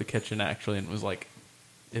picture of the kitchen actually, and was like,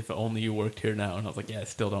 "If only you worked here now." And I was like, "Yeah, I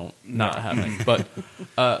still don't. Not happening." But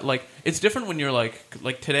like, it's different when you're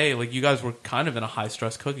like today. Like you guys were kind of in a high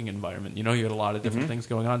stress cooking environment. You know, you had a lot of different things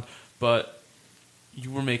going on, but you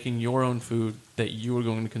were making your own food that you were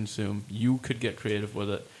going to consume. You could get creative with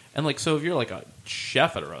it. And like, so if you're like a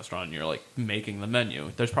chef at a restaurant and you're like making the menu,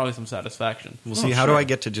 there's probably some satisfaction. Well, see, how do I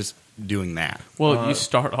get to just doing that? Well, you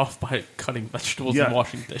start off by cutting vegetables yeah. and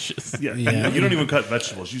washing dishes. Yeah, Yeah. you don't even cut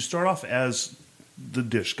vegetables. You start off as the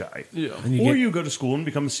dish guy. Yeah. And you Or get- you go to school and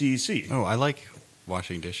become a CEC. Oh, I like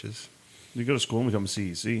washing dishes. You go to school and become a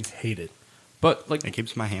CEC. hate it. But like, It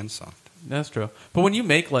keeps my hands soft. that's true. But when you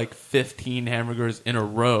make like 15 hamburgers in a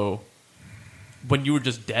row, when you were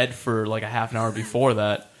just dead for like a half an hour before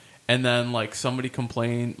that, and then like somebody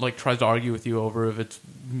tries to argue with you over if it's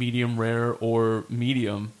medium rare or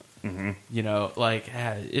medium, you know, like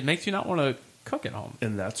it makes you not want to cook at home.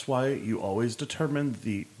 And that's why you always determine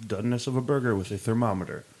the doneness of a burger with a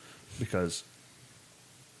thermometer, because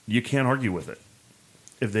you can't argue with it.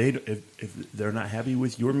 If they're not happy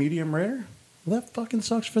with your medium rare, well, that fucking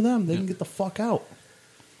sucks for them. They can get the fuck out.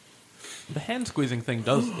 The hand squeezing thing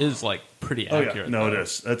is like pretty Oh accurate. yeah, no, though. it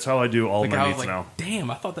is. That's how I do all Like my I was meats like, now.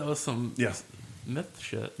 damn, I thought that was some Yeah. myth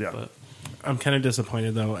shit. Yeah. But I'm kind of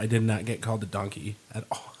disappointed though. I did not get called a donkey at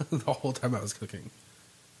all the whole time I was cooking.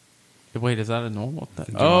 wait, is that a normal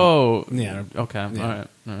thing? Oh, Yeah. Okay. Yeah.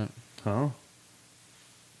 All right. Huh?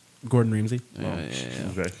 Gordon Ramsay, Yeah.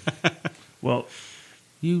 Okay. Well,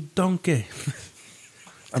 you donkey.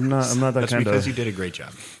 I'm not that That's kind because of. you did a great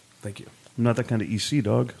job. Thank you. I'm not that kind of EC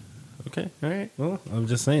dog. Okay, all right. Well, I'm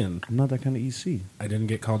just saying, I'm not that kind of EC. I didn't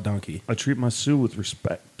get called donkey. I treat my Sue with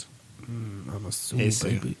respect. I'm a Sue, Hey, Sue.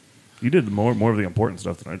 baby. You did more of the important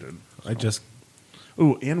stuff than I did. I just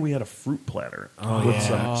Oh, and we had a fruit platter Oh, with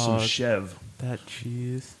yeah. some chev. That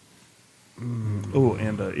cheese. Oh,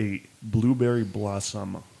 and a blueberry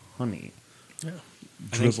blossom honey. yeah. I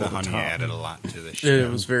think Drizzle the the honey top. added a lot to this Yeah, show.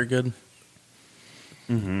 it was very good.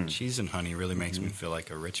 Cheese and honey really makes me feel like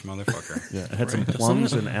a rich motherfucker. Yeah, it had some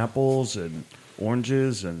plums and apples and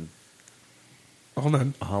oranges and Hold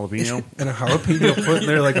on. a jalapeno. And a jalapeno put in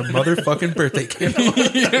there like a motherfucking birthday candle.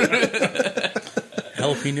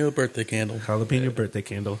 Jalapeno birthday candle. Jalapeno birthday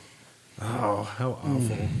candle. Oh, how awful.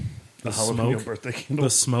 The The jalapeno smoke, birthday candle. the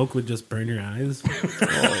smoke would just burn your eyes.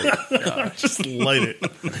 Just light it.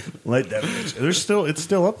 Light that bitch. It's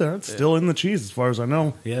still up there. It's still in the cheese as far as I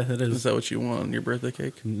know. Yeah, it Is is. that what you want on your birthday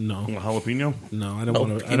cake? No, Jalapeno. no, I don't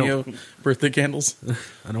want to. I don't. Jalapeno birthday candles.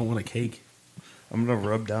 I don't want a cake. I'm gonna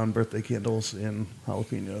rub down birthday candles in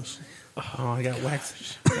jalapenos. Oh, I got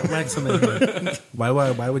wax. Got wax in my hand.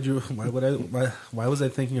 Why would you? Why was I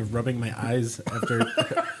thinking of rubbing my eyes after?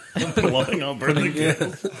 Blowing out birthday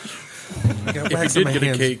candles. I got If wax you in my did get a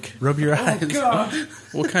hands. cake. Rub your eyes.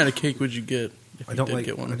 What kind of cake would you get? If I you don't did like.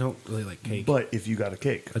 get one. I don't really like cake. But if you got a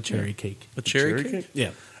cake, A cherry cake. A cherry cake? Yeah.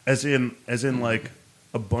 as in like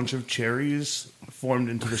a bunch of cherries formed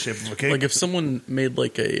into the shape of a cake. Like if someone made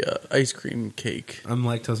like a ice cream cake. I'm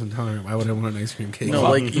lactose intolerant. Why would I want an ice cream cake? No,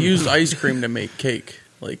 like used ice cream to make cake.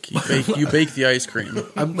 Like you bake the ice cream.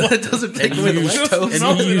 That doesn't take And away the you used- lactose. and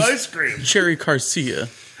melted you used ice cream. cherry Garcia.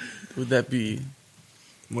 Would that be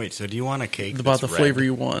Wait, so do you want a cake about the that's flavor red?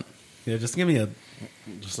 you want? Yeah, just give me a.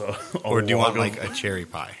 Just a Or do you want log of- like a cherry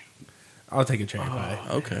pie? I'll take a cherry pie.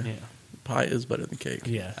 Okay. Yeah. Pie is better than cake.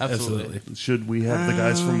 Yeah, Absolutely. absolutely. Should we have the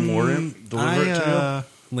guys from Warren deliver it to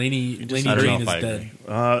Laney I Laney don't know Green if is I dead.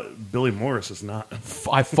 agree. you? Billy Morris is not.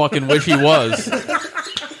 I fucking wish he was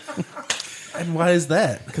And why is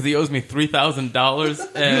that? because he owes me $3,000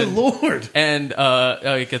 Good and. Lord. And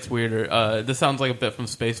it gets weirder. This sounds like a bit from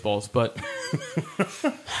Spaceballs, but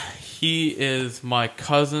he is my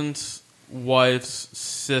cousin's wife's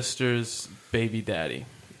sister's baby daddy,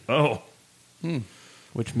 Oh.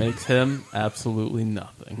 which makes him absolutely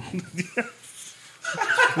nothing.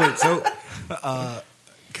 Wait, so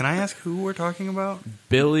Can I ask who we're talking about?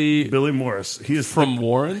 Billy Billy Morris. He is from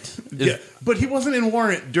Warrant. yeah, but he wasn't in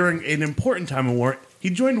Warrant during an important time in Warrant. He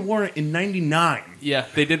joined Warrant in '99. Yeah,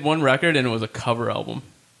 they did one record and it was a cover album.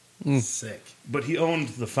 Sick. But he owned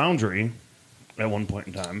the Foundry at one point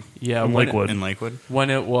in time. Yeah, in when Lakewood, In Lakewood? When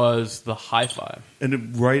it was the Hi-Fi.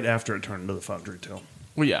 right after it turned into the Foundry too.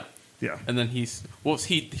 Well, yeah. Yeah, And then he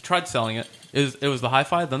tried selling it. It was the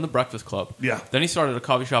Hi-Fi, then the Breakfast Club. Yeah. Then he started a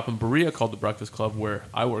coffee shop in Berea called the Breakfast Club, where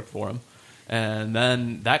I worked for him. And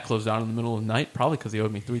then that closed down in the middle of the night, probably because he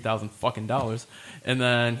owed me $3,000. And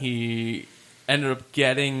then he ended up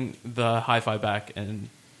getting the Hi-Fi back and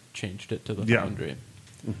changed it to the Yeah. Foundry.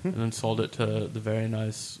 And then sold it to the very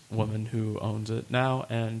nice woman who owns it now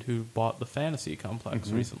and who bought the Fantasy Complex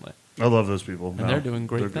recently. I love those people. And they're doing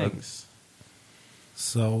great things.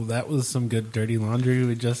 So that was some good dirty laundry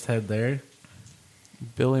we just had there.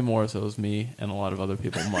 Billy Morris owes me and a lot of other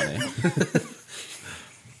people money.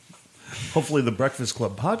 Hopefully, the Breakfast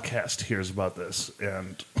Club podcast hears about this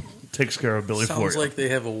and takes care of Billy for Sounds you. like they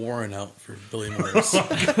have a warrant out for Billy Morris.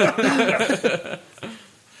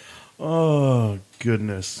 Oh,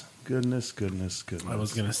 goodness. I was going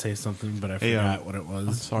to say something, but I Hey, forgot what it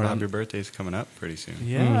was. sorry. Rob, your birthday's coming up pretty soon.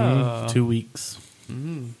 Yeah. 2 weeks.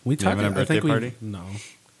 We talked. having a I think birthday party?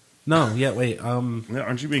 No. Yeah. Wait. Yeah,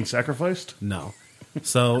 aren't you being sacrificed? No.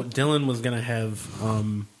 So Dylan was gonna have.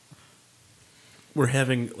 We're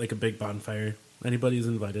having like a big bonfire. Anybody's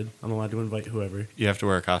invited. I'm allowed to invite whoever. You have to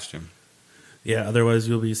wear a costume. Yeah. Otherwise,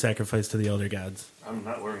 you'll be sacrificed to the elder gods. I'm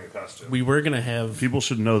not wearing a costume. We were gonna have. People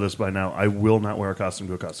should know this by now. I will not wear a costume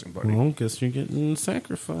to a costume party. Well, guess you're getting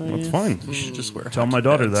sacrificed. That's fine. You should just wear. Tell hockey my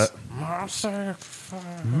daughter pads. that. My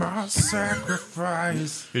sacrifice. My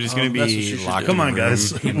sacrifice. You're just going to that's what be you should locked do. in Come a on, room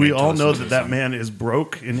guys. and We wait all till know someone that says man is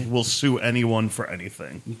broke and will sue anyone for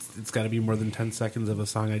anything. It's got to be more than 10 seconds of a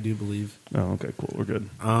song, I do believe. Oh, okay, cool. We're good.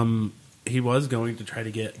 He was going to try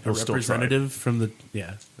to get a He'll still representative from the.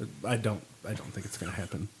 Yeah, I don't think it's going to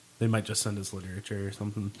happen. They might just send us literature or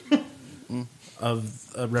something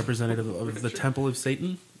of a representative of the Temple of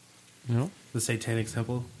Satan, Yeah. the Satanic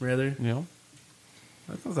Temple, rather. Yeah.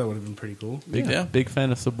 I thought that would have been pretty cool. Big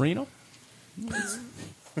fan of Sabrina. I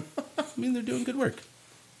mean, they're doing good work,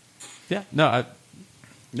 Yeah. No,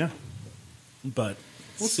 Yeah. but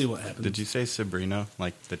we'll see what happens. Did you say Sabrina,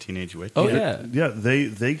 like the teenage witch? Oh, yeah. Yeah,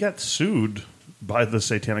 they got sued by the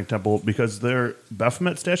Satanic Temple because their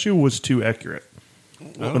Baphomet statue was too accurate.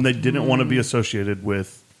 And they didn't want to be associated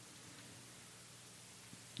with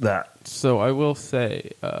that, So I will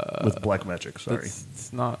say, with black magic. Sorry.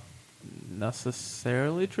 it's not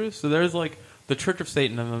necessarily true. So there's like the Church of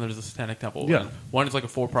Satan, and then there's the Satanic Temple. Yeah. And one is like a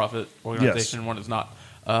for-profit organization, and one is not.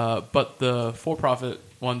 But the for-profit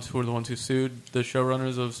ones, who are the ones who sued the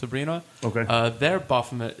showrunners of Sabrina, Okay. their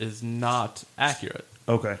Baphomet is not accurate.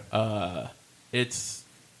 Okay. It's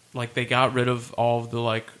like they got rid of all of the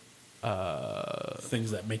like.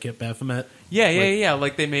 Things that make it Baphomet Yeah.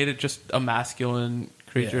 Like they made it just a masculine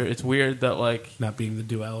creature. Yeah. It's weird that like. not being the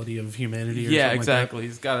duality of humanity. Or Yeah, something exactly.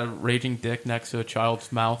 He's got a raging dick next to a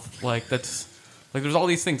child's mouth. Like that's like there's all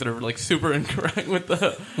these things that are like super incorrect with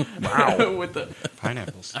the with the.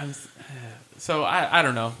 Pineapples. So I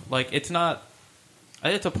don't know. Like it's not.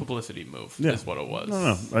 It's a publicity move. Yeah. Is what it was.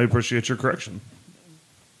 No. I appreciate your correction.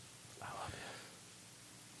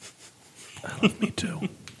 I love me too.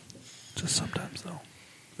 Just sometimes, though.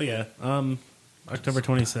 But yeah, October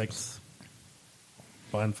 26th,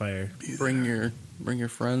 bonfire. Bring your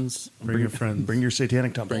friends. Bring your friends. Bring your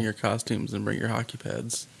Satanic Temple. Bring your costumes and bring your hockey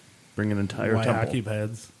pads. Bring an entire Why temple. hockey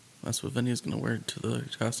pads? That's what Vinny's going to wear to the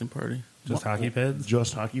costume party. Just hockey pads?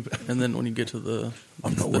 Just hockey pads. And then when you get to the,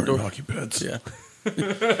 I'm not the wearing door- hockey pads. Yeah,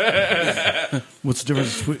 What's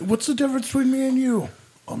the difference between me and you?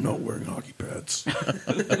 I'm not wearing hockey pads.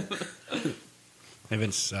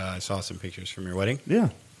 Vince, I saw some pictures from your wedding. Yeah.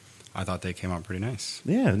 I thought they came out pretty nice.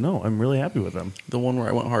 Yeah, no, I'm really happy with them. the one where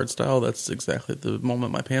I went hard style. That's exactly the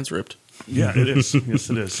moment my pants ripped. Yeah, it is. Yes,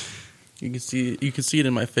 it is. You can see it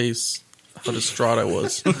in my face how distraught I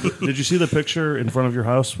was. Did you see the picture in front of your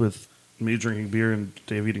house with me drinking beer and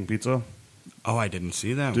Dave eating pizza? Oh, I didn't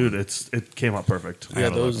see that Dude, one. it came out perfect. Yeah,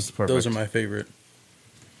 It's those perfect. are my favorite.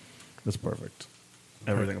 That's perfect.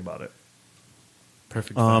 Everything about it.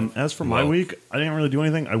 Perfect. As for my Whoa. week, I didn't really do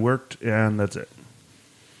anything. I worked, and that's it.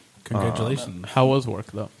 Congratulations. How was work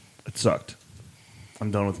though? It sucked. I'm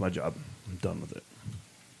done with my job. I'm done with it.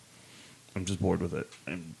 I'm just bored with it.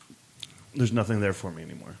 There's nothing there for me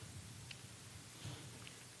anymore.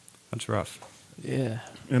 That's rough. Yeah.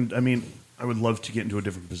 And I mean, I would love to get into a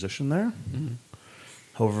different position there.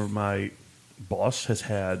 However, my boss has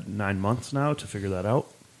had 9 months now to figure that out.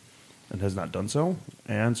 and has not done so.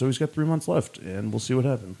 And so he's got 3 months left, and we'll see what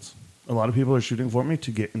happens. A lot of people are shooting for me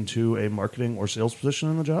to get into a marketing or sales position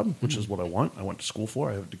in the job, which is what I want. I went to school for.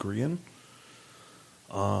 I have a degree in.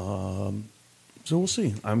 So we'll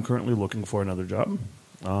see. I'm currently looking for another job.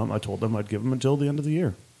 I told them I'd give them until the end of the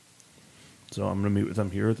year. So I'm going to meet with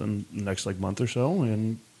them here within the next month or so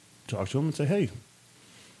and talk to them and say, hey,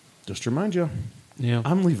 just to remind you, Yeah.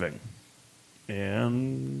 I'm leaving.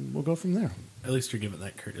 And we'll go from there. At least you're giving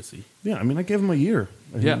that courtesy. Yeah, I mean, I gave him a year.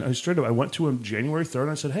 Yeah. I straight up, I went to him January 3rd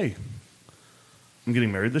and I said, hey, I'm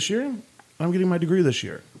getting married this year. I'm getting my degree this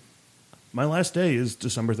year. My last day is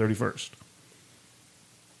December 31st.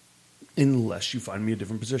 Unless you find me a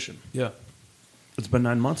different position. Yeah. It's been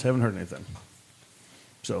 9 months. I haven't heard anything.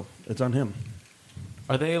 So it's on him.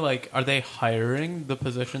 Are they hiring the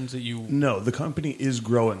positions that you? No, the company is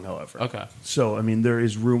growing, however. Okay. So, I mean, there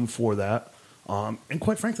is room for that. And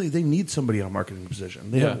quite frankly, they need somebody in a marketing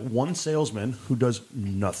position. They Yeah. have one salesman who does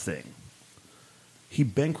nothing. He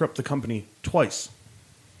bankrupted the company twice.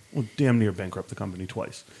 Well, damn near bankrupt the company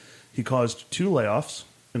twice. He caused 2 layoffs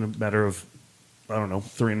in a matter of,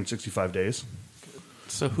 365 days.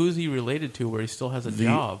 So who's he related to where he still has a The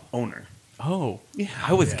job? owner. Oh, yeah.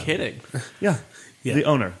 I was Yeah. kidding. Yeah. Yeah. The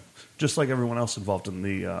owner. Just like everyone else involved in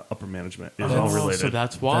the upper management is all Oh, related. so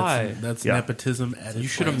that's why. That's Yeah. nepotism at You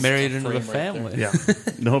its should have finest. married into the frame right family.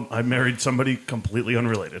 Yeah. No, I married somebody completely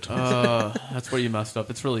unrelated. That's where you messed up.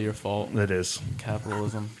 It's really your fault. It is.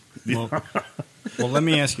 Capitalism. Well, let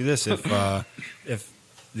me ask you this: if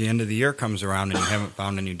the end of the year comes around and you haven't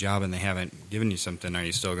found a new job and they haven't given you something, are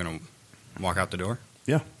you still going to walk out the door?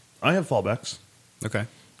 Yeah. I have fallbacks. Okay.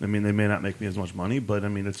 I mean, they may not make me as much money, but I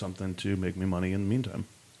mean, it's something to make me money in the meantime.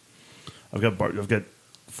 I've got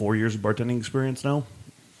 4 years of bartending experience now.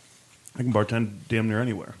 I can bartend damn near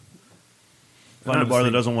anywhere. Find a bar that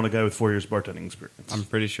Honestly- doesn't want a guy with 4 years bartending experience. I'm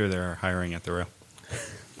pretty sure they're hiring at the Rail.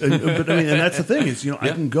 But I mean, and that's the thing is, I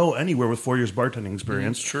Yeah. can go anywhere with 4 years bartending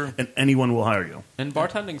experience, True. and anyone will hire you. And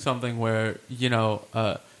bartending something where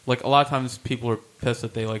like a lot of times people are pissed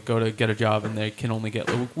that they go to get a job and they can only get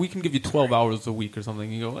we can give you 12 hours a week or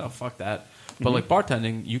something. You go, oh fuck that. But like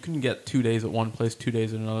bartending, you can get 2 days at one place, 2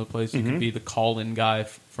 days at another place. You can be the call-in guy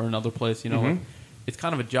for another place. Like, it's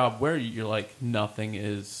kind of a job where you're like nothing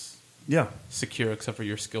is Yeah, secure except for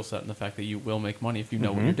your skill set and the fact that you will make money if you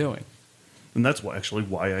know what you're doing. and that's why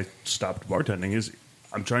I stopped bartending. Is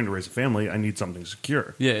I'm trying to raise a family. I need something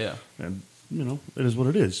secure, Yeah. and it is what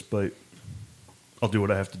it is. But I'll do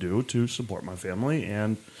what I have to do to support my family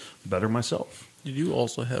and better myself. You do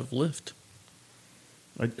also have Lyft.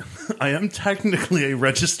 I am technically a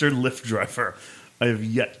registered Lyft driver. I have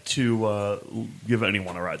yet to give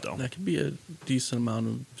anyone a ride, though. That could be a decent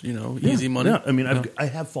amount of easy money. Yeah, I mean, I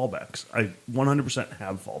have fallbacks. I 100%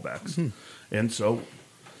 have fallbacks. And so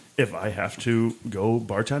if I have to go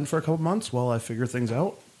bartend for a couple months while I figure things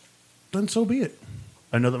out, then so be it.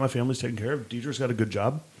 I know that my family's taken care of. Deidre's got a good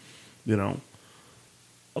job.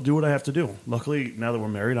 I'll do what I have to do. Luckily, now that we're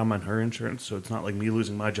married, I'm on her insurance, so it's not like me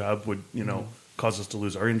losing my job would, cause us to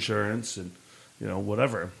lose our insurance and,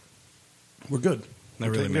 whatever. We're good. That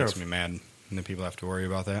We're really taken care makes of. me mad when the people have to worry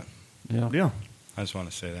about that. Yeah, I just want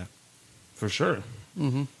to say that. for sure.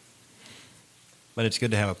 But it's good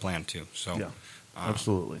to have a plan, too. So, Yeah,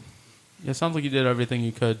 absolutely. Yeah, it sounds like you did everything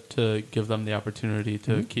you could to give them the opportunity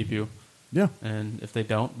to keep you. Yeah, And if they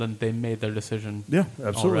don't, then they made their decision yeah,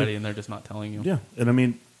 absolutely. already, and they're just not telling you. Yeah, and I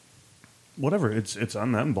mean, whatever. It's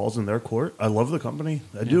on them. Ball's in their court. I love the company.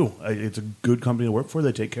 I do. It's a good company to work for.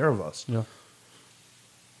 They take care of us. Yeah.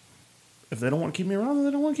 If they don't want to keep me around, then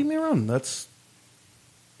they don't want to keep me around. That's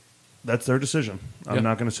their decision. I'm Yeah.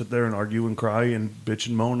 not going to sit there and argue and cry and bitch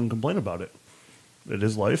and moan and complain about it. It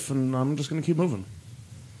is life, and I'm just going to keep moving.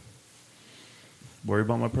 Worry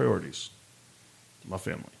about my priorities, my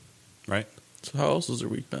family. right? So how else has your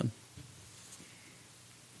week been?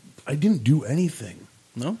 I didn't do anything.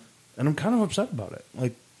 No? And I'm kind of upset about it.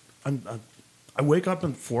 Like, I wake up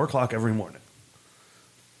at 4 o'clock every morning.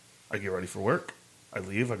 I get ready for work. I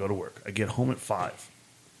leave. I go to work. I get home at 5.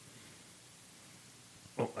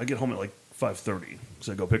 Well, I get home at like 5:30.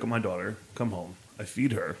 So I go pick up my daughter, come home. I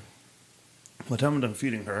feed her. By the time I'm done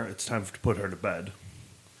feeding her, it's time to put her to bed.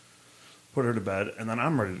 Put her to bed, and then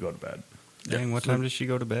I'm ready to go to bed. Dang, what time does she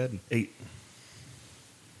go to bed? 8.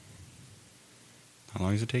 How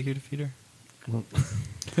long does it take you to feed her?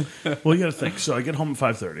 Well, you got to think. So I get home at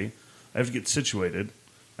 5:30. I have to get situated.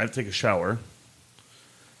 I have to take a shower.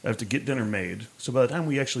 I have to get dinner made. So by the time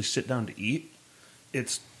we actually sit down to eat,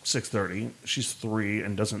 it's 6:30. She's 3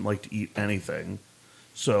 and doesn't like to eat anything.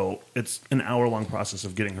 So it's an hour-long process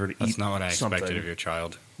of getting her to eat That's not what I something. expected of your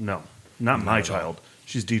child. No, not my at all. child.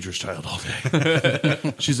 She's Deidre's child all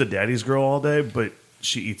day. She's a daddy's girl all day, but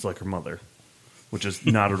she eats like her mother, which is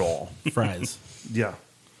not at all. Fries. Yeah.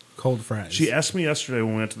 Cold fries. She asked me yesterday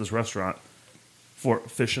when we went to this restaurant for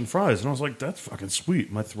fish and fries, and I was like, that's fucking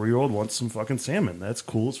sweet. My 3-year-old wants some fucking salmon. That's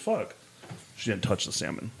cool as fuck. She didn't touch the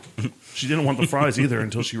salmon. She didn't want the fries either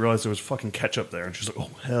until she realized there was fucking ketchup there, and she's like,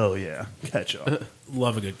 oh, hell yeah, ketchup.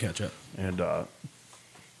 Love a good ketchup. And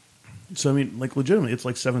so, I mean, like, legitimately, it's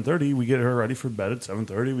like 7:30. We get her ready for bed at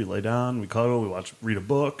 7:30. We lay down, we cuddle, we read a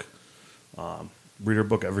book. Read her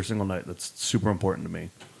book every single night. That's super important to me.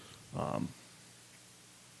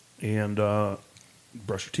 And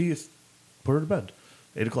brush her teeth, put her to bed,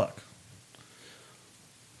 8 o'clock.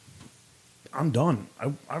 I'm done.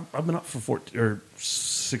 I've been up for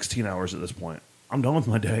 16 hours at this point. I'm done with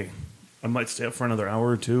my day. I might stay up for another hour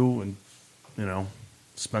or two and,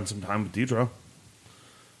 spend some time with Deidre.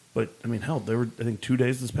 But, I mean, hell, there were, I think, 2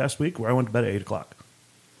 days this past week where I went to bed at 8 o'clock.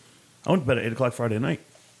 I went to bed at 8 o'clock Friday night.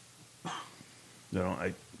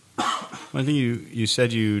 I think you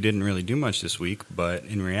said you didn't really do much this week, but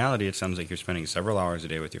in reality, it sounds like you're spending several hours a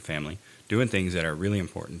day with your family, doing things that are really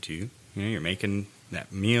important to you. You're making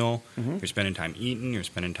that meal, you're spending time eating, you're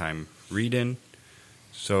spending time reading.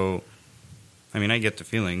 So, I mean, I get the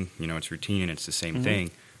feeling, it's routine and it's the same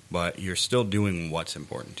thing, but you're still doing what's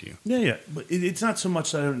important to you. Yeah. But it's not so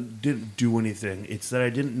much that I didn't do anything. It's that I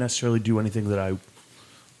didn't necessarily do anything that I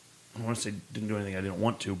want to say didn't do anything I didn't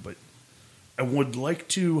want to, but I would like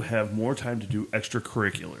to have more time to do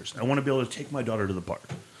extracurriculars. I want to be able to take my daughter to the park.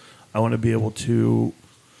 I want to be able to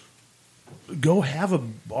go have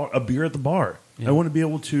a beer at the bar. Yeah. I want to be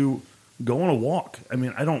able to go on a walk. I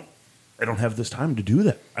mean, I don't have this time to do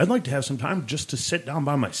that. I'd like to have some time just to sit down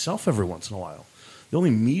by myself every once in a while. The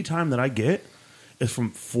only me time that I get is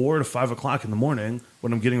from 4 to 5 o'clock in the morning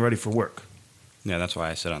when I'm getting ready for work. Yeah, that's why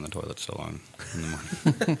I sit on the toilet so long in the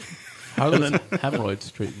morning. How do hemorrhoids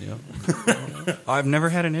straighten you out? I've never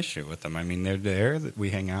had an issue with them. I mean, they're there. We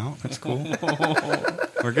hang out. That's cool.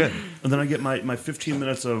 We're good. And then I get my 15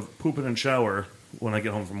 minutes of pooping and shower when I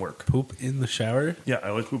get home from work. Poop in the shower? Yeah, I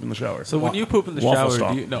always poop in the shower. So when you poop in the Waffle shower,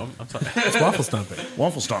 stomp. do you... No, I'm sorry. It's waffle stomping.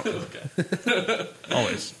 Waffle stomp.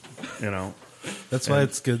 Always. That's why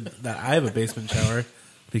it's good that I have a basement shower,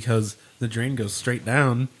 because the drain goes straight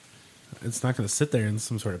down. It's not going to sit there in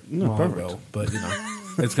some sort of perfect. but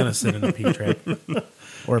it's going to sit in a pee trap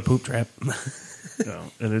or a poop trap.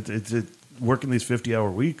 And it's working these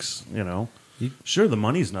 50-hour weeks. Sure, the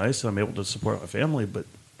money's nice, and I'm able to support my family, but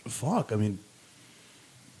fuck, I mean,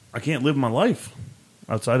 I can't live my life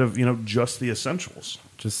outside of just the essentials.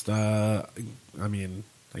 Just, I mean,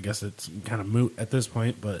 I guess it's kind of moot at this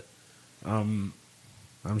point, but I'm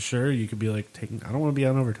sure you could be like I don't want to be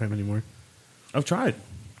on overtime anymore. I've tried,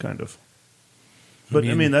 kind of. But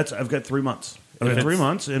I mean I've got 3 months. I've got 3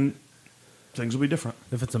 months, and things will be different.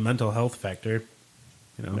 If it's a mental health factor,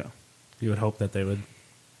 you would hope that they would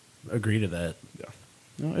agree to that.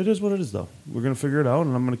 Yeah. It is what it is, though. We're going to figure it out,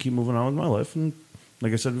 and I'm going to keep moving on with my life. And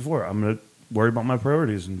like I said before, I'm going to worry about my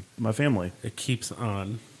priorities and my family. It keeps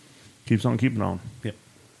on. Keeps on keeping on. Yep.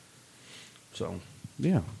 So,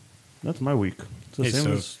 yeah. That's my week. It's the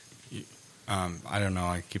same as... I don't know.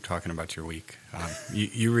 I keep talking about your week.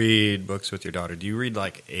 You read books with your daughter. Do you read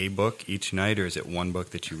like a book each night, or is it one book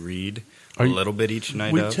that you read a little bit each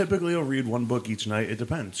night? We typically will read one book each night. It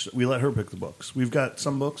depends. We let her pick the books. We've got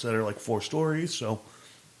some books that are like 4 stories, so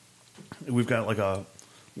we've got like a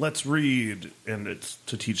let's read, and it's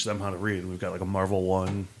to teach them how to read. We've got like a Marvel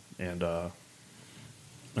one and a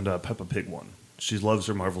Peppa Pig one. She loves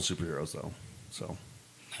her Marvel superheroes, though. So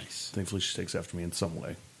nice. Thankfully, she takes after me in some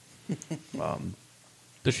way.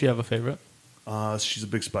 Does she have a favorite? She's a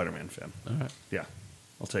big Spider-Man fan. All right. Yeah,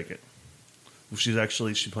 I'll take it. She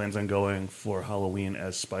plans on going for Halloween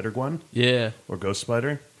as Spider-Gwen. Yeah. Or Ghost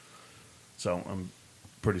Spider. So I'm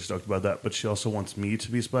pretty stoked about that. But she also wants me to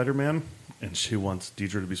be Spider-Man, and she wants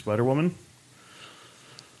Deidre to be Spider-Woman.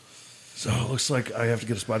 So it looks like I have to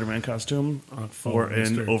get a Spider-Man costume for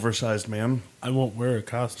an oversized man. I won't wear a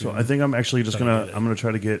costume. So I think I'm actually just I'm gonna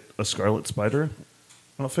try to get a Scarlet Spider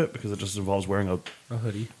outfit, because it just involves wearing a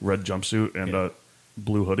hoodie, red jumpsuit, and a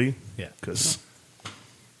blue hoodie. Yeah, because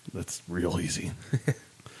that's real easy.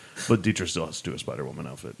 But Deidre still has to do a Spider-Woman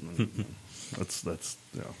outfit. That's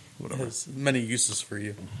whatever. Has many uses for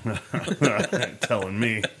you. Telling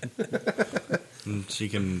me. And she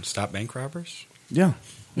can stop bank robbers? Yeah.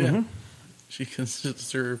 Yeah. Mm-hmm. She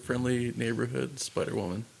considers her friendly neighborhood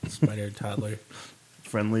Spider-Woman. Spider toddler.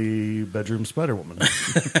 Friendly bedroom Spider-Woman.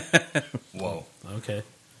 Whoa. Okay.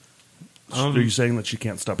 Are you saying that she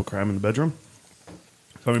can't stop a crime in the bedroom?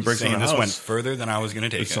 Somebody breaks into the This house. went further than I was going to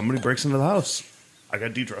take If somebody breaks into the house, I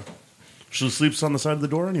got Deidre. She sleeps on the side of the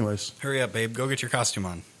door anyways. Hurry up, babe. Go get your costume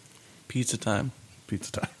on. Pizza time.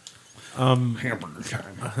 Pizza time. Hamburger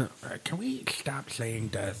time. Can we stop saying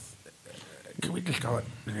death? Can we just call it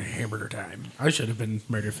hamburger time? I should have been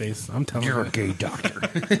Murderface. I'm telling you. You're a gay doctor.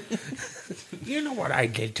 You know what I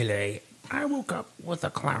did today? I woke up with a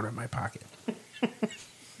clown in my pocket.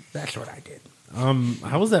 That's what I did.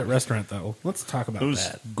 How was that restaurant though? Let's talk about It was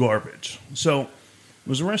that. garbage. So, it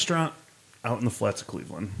was a restaurant out in the flats of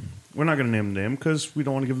Cleveland. We're not going to name the name because we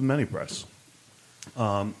don't want to give them any press.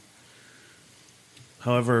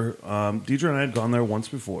 However, Deidre and I had gone there once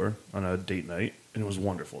before on a date night, and it was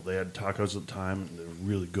wonderful. They had tacos at the time, and they were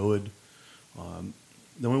really good. Then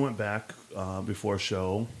we went back before a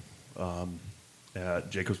show at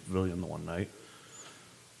Jacob's Pavilion the one night,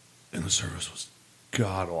 and the service was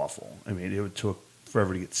god-awful. I mean, it took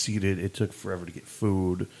forever to get seated. It took forever to get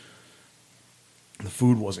food. The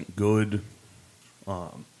food wasn't good.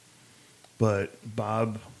 But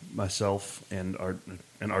Bob, myself, and our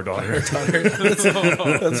daughter. That's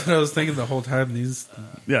what I was thinking the whole time.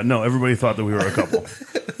 Yeah, no, everybody thought that we were a couple.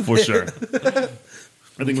 For sure. I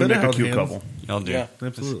think we coulda make a held cute hands. couple. Y'all do. Yeah,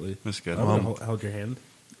 absolutely. That's good. I would have held your hand.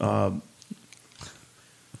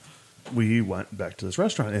 We went back to this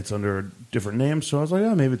restaurant. It's under a different name, so I was like,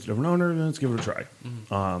 yeah, maybe it's a different owner. Let's give it a try.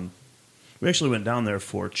 We actually went down there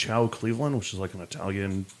for Chow Cleveland, which is like an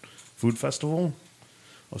Italian food festival.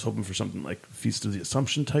 I was hoping for something like Feast of the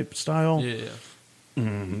Assumption type style. Yeah.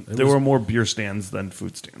 There were more beer stands than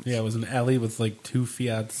food stands. Yeah, it was an alley with like 2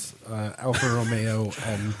 Fiats, Alfa Romeo,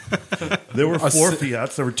 and There were 4 si-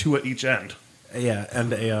 Fiats. There were 2 at each end.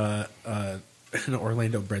 and an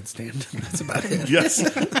Orlando bread stand. That's about it. Yes.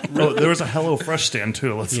 Oh, there was a Hello Fresh stand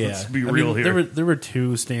too. Let's be I real mean, here. There were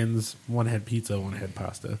 2 stands. One had pizza, one had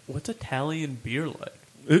pasta. What's Italian beer like?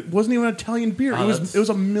 It wasn't even Italian beer. Oh, It was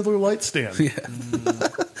a Miller Lite stand.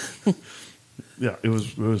 Yeah, it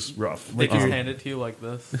was rough. They just hand it to you like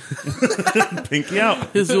this. Pinky out.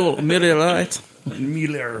 Here's your Miller Lite.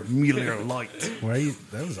 Miller Lite. Why are you?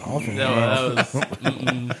 That was awful. No, that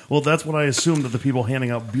was. Well, that's what I assumed that the people handing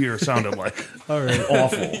out beer sounded like. All right,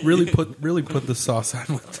 Awful. Really put the sauce on.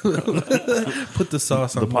 Put the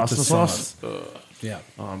sauce on The with pasta the sauce? Yeah.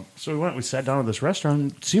 So we sat down at this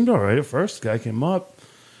restaurant. It seemed all right at first. The guy came up,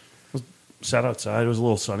 sat outside. It was a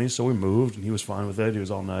little sunny, so we moved, and he was fine with it. He was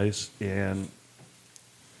all nice, and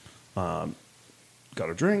got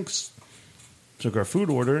our drinks, took our food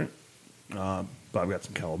order. Bob got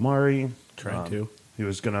some calamari. Tried to. He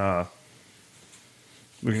was we were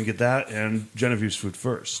gonna get that and Genevieve's food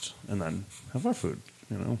first, and then have our food.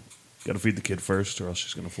 You know, got to feed the kid first, or else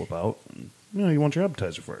she's gonna flip out. And, you want your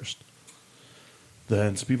appetizer first.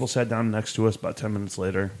 Then some people sat down next to us. About 10 minutes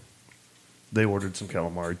later, they ordered some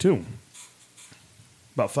calamari too.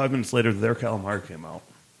 About 5 minutes later, their calamari came out.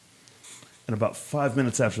 And about 5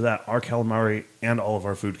 minutes after that, our calamari and all of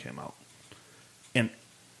our food came out. And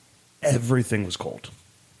everything was cold,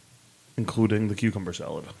 including the cucumber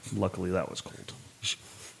salad. Luckily, that was cold.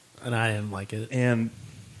 And I didn't like it. And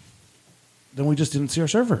then we just didn't see our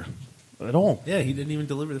server at all. Yeah, he didn't even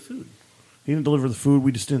deliver the food. He didn't deliver the food.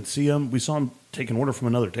 We just didn't see him. We saw him take an order from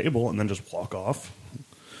another table and then just walk off. I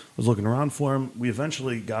was looking around for him. We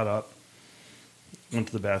eventually got up, went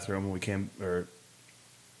to the bathroom, and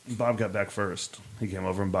Bob got back first. He came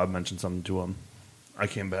over and Bob mentioned something to him. I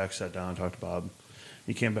came back, sat down, talked to Bob.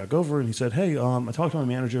 He came back over and he said, hey, I talked to my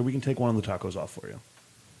manager. We can take one of the tacos off for you.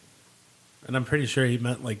 And I'm pretty sure he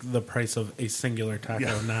meant like the price of a singular taco,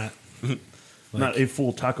 Yeah. not Not a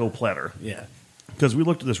full taco platter. yeah. Because we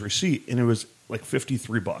looked at this receipt and it was like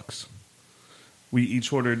 $53. We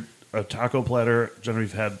each ordered a taco platter.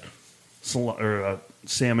 Genevieve had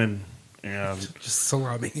salmon, and Just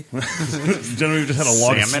salami. Genevieve just had a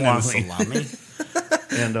log Salmon of and salami.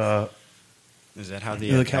 salami. And Is that how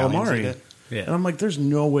the the Italians eat calamari. it? Yeah. And I'm like, there's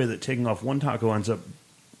no way that taking off one taco ends up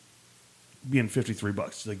being $53.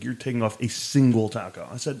 It's like, you're taking off a single taco.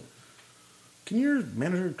 I said, can your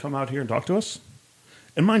manager come out here and talk to us?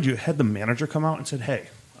 And mind you, had the manager come out and said, hey,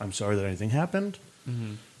 I'm sorry that anything happened.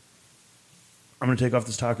 I'm going to take off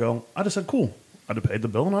this taco. I'd have said, cool. I'd have paid the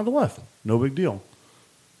bill and I'd have left. No big deal.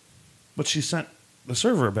 But she sent the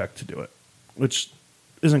server back to do it, which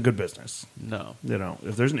isn't good business. No. You know,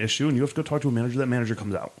 if there's an issue and you have to go talk to a manager, that manager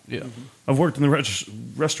comes out. Yeah. I've worked in the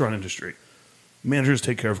restaurant industry. Managers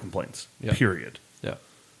take care of complaints, Yeah. period. Yeah.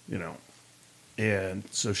 You know. And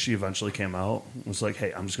so she eventually came out and was like,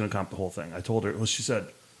 hey, I'm just going to comp the whole thing. I told her, well, she said,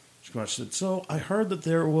 so I heard that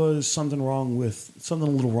there was something a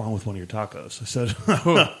little wrong with one of your tacos. I said,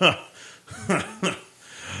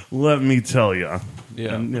 let me tell you.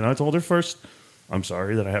 Yeah. And, I told her first, I'm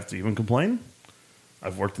sorry that I have to even complain.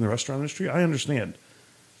 I've worked in the restaurant industry. I understand.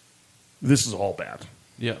 This is all bad.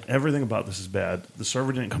 Yeah. Everything about this is bad. The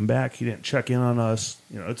server didn't come back. He didn't check in on us.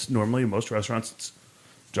 It's normally in most restaurants, it's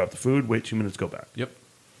drop the food, wait 2 minutes, go back. Yep.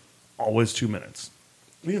 Always 2 minutes.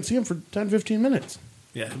 We didn't see him for 10, 15 minutes.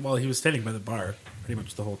 Yeah, well, he was standing by the bar pretty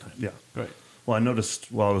much the whole time. Yeah. Right. Well, I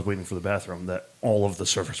noticed while I was waiting for the bathroom that all of the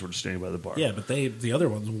servers were just standing by the bar. Yeah, but the other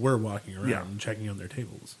ones were walking around Yeah. and checking on their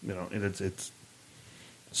tables. And it's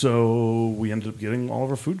so we ended up getting all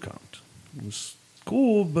of our food comped. It was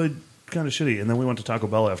cool, but kind of shitty. And then we went to Taco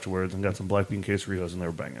Bell afterwards and got some black bean quesadillas, and they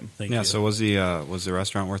were banging. Thank Yeah. you. So was the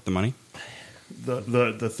restaurant worth the money? The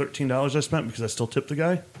 $13 I spent because I still tipped the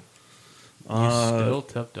guy. You still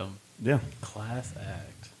tipped him. Yeah, Class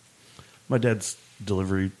act. my dad's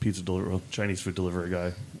pizza delivery, Chinese food delivery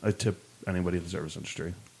guy. I tip anybody in the service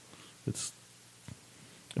industry. It's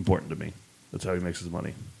important to me. That's how he makes his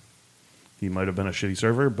money. He might have been a shitty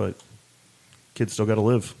server, but kids still got to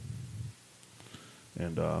live.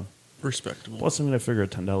 And Respectable. plus, I figure a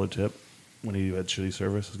 $10 tip when he had shitty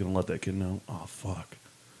service is going to let that kid know. Oh fuck,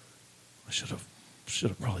 I should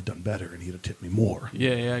have probably done better, and he'd have tipped me more.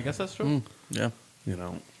 Yeah, I guess that's true. Yeah.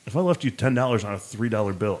 If I left you $10 on a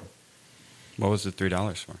 $3 bill. What was the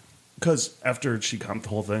 $3 for? Because after she comped the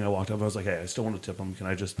whole thing, I walked up. I was like, "Hey, I still want to tip him. Can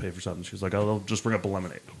I just pay for something?" She was like, "I'll just bring up a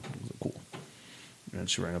lemonade." I was like, "Cool." And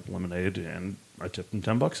she rang up a lemonade, and I tipped him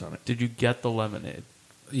 $10 on it. Did you get the lemonade?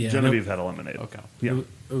 Yeah, Genevieve had a lemonade. Okay. Yeah.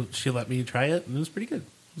 She let me try it, and it was pretty good.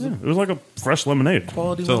 Yeah, it was like a fresh lemonade.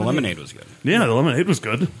 Quality So the lemonade was good. Yeah, the lemonade was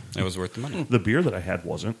good. It was worth the money. The beer that I had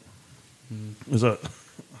wasn't. It was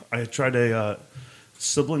I tried a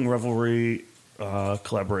sibling revelry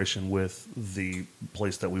collaboration with the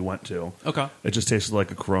place that we went to. Okay. It just tasted like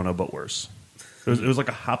a Corona, but worse. It was like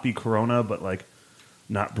a hoppy Corona, but like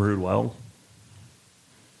not brewed well.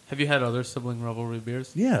 Have you had other sibling revelry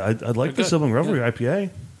beers? Yeah, I'd like They're the good. sibling revelry Yeah. IPA,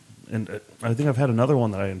 and I think I've had another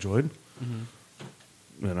one that I enjoyed.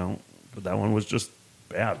 But that one was just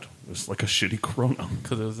bad. It was like a shitty Corona.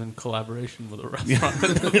 Because it was in collaboration with a restaurant.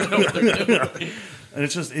 that doesn't know what they're doing. And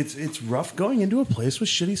it's just it's rough going into a place with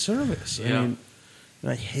shitty service. Yeah. And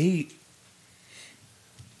I hate.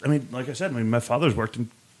 Like I said, my father's worked in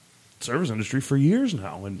service industry for years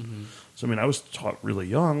now, and so I was taught really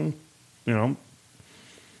young,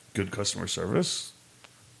 good customer service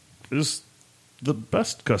is the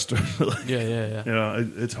best customer. Yeah.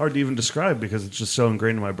 It's hard to even describe because it's just so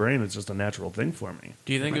ingrained in my brain. It's just a natural thing for me.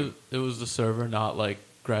 Do you think it was the server not like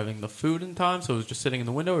grabbing the food in time, so it was just sitting in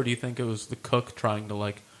the window, or do you think it was the cook trying to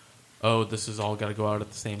like, oh, this is all got to go out at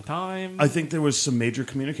the same time? I think there was some major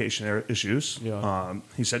communication issues. Yeah.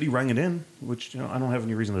 He said he rang it in, which I don't have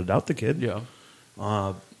any reason to doubt the kid. Yeah.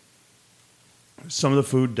 Some of the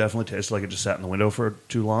food definitely tasted like it just sat in the window for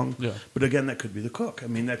too long. Yeah. But again, that could be the cook.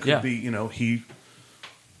 That could Yeah. be, he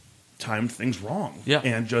timed things wrong. Yeah.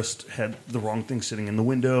 And just had the wrong thing sitting in the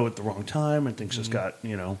window at the wrong time, and things just got,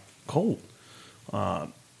 cold.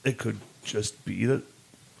 It could just be that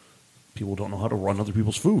people don't know how to run other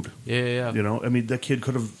people's food. Yeah. That kid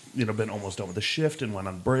could have, been almost done with the shift and went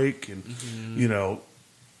on break. And,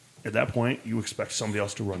 at that point, you expect somebody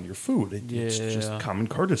else to run your food. It's just Yeah. common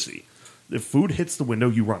courtesy. If food hits the window,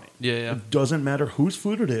 you run it. Yeah. It doesn't matter whose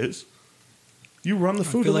food it is. You run the I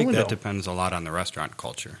food feel in the like window. that depends a lot on the restaurant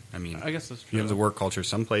culture. I guess that's You have the true. work culture.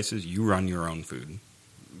 Some places you run your own food.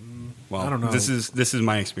 Well, I don't know. This is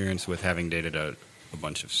my experience with having dated a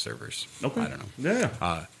bunch of servers. Okay. I don't know.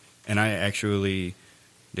 Yeah. And I actually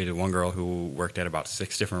dated one girl who worked at about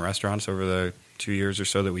 6 different restaurants over the 2 years or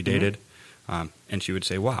so that we dated. And she would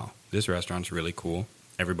say, "Wow, this restaurant's really cool.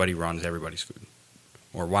 Everybody runs everybody's food."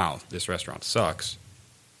 Or, "Wow, this restaurant sucks.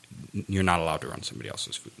 You're not allowed to run somebody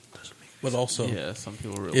else's food." But also, Yeah, some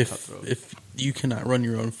people are real cutthroat. if you cannot run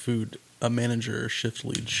your own food, a manager or shift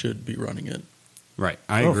lead should be running it. Right.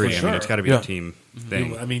 I Oh, for agree. sure. It's got to be Yeah. a team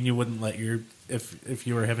thing. You wouldn't let if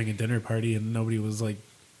you were having a dinner party and nobody was like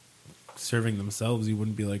serving themselves, you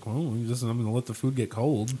wouldn't be like, "Well, I'm going to let the food get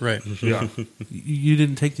cold." Right. Yeah. You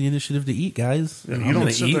didn't take the initiative to eat, guys. Yeah, I'm you don't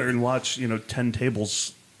gonna sit eat. there and watch 10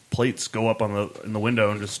 tables plates go up in the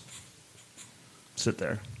window and just sit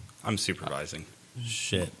there. I'm supervising.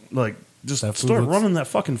 Shit. Like, just That food start looks- running that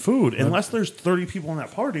fucking food. Unless there's 30 people in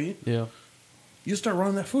that party, Yeah. you start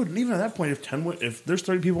running that food. And even at that point, if there's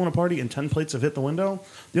 30 people in a party and 10 plates have hit the window,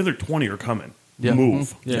 the other 20 are coming. Yeah.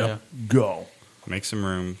 Move. Yeah. Go. Make some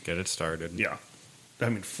room. Get it started. Yeah.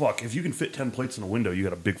 Fuck. If you can fit 10 plates in a window, you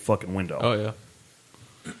got a big fucking window. Oh, yeah.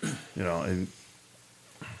 And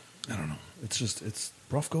I don't know. It's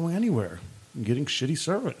rough going anywhere and getting shitty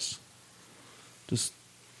service.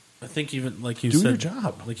 I think even like you Do said, your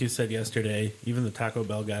job. Like you said yesterday, even the Taco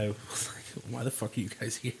Bell guy was like, why the fuck are you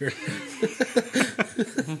guys here?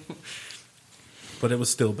 But it was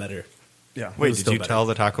still better. Yeah. Wait, was did still you better. tell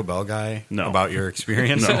the Taco Bell guy No. about your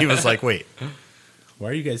experience? No. And he was like, wait. Why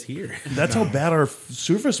are you guys here? That's how bad our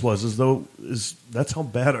service was. That's how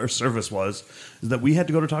bad our service was. Is that we had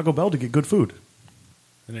to go to Taco Bell to get good food.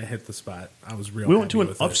 And it hit the spot. I was real. We went to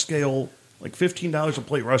happy an with it. upscale, like $15 a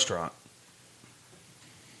plate restaurant,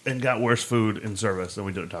 and got worse food and service than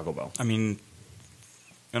we did at Taco Bell. I mean,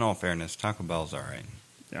 in all fairness, Taco Bell's all right.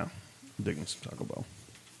 Yeah, I'm digging some Taco Bell.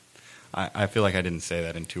 I feel like I didn't say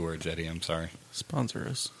that in 2 words, Eddie. I'm sorry. Sponsor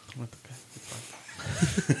us.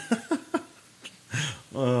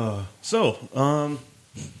 So, on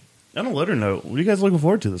a lighter note, what are you guys looking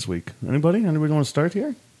forward to this week? Anybody want to start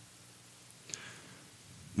here?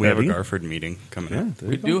 We have a Eddie? Garford meeting coming up, there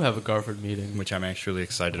We you go. do have a Garford meeting. which I'm actually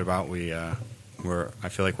excited about. I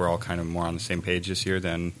feel like we're all kind of more on the same page this year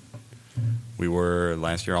than we were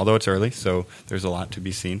last year, although it's early, so there's a lot to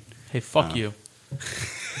be seen. Hey, fuck you.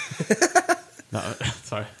 No,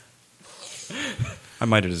 sorry. I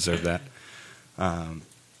might have deserved that.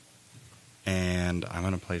 And I'm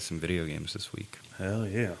going to play some video games this week, Hell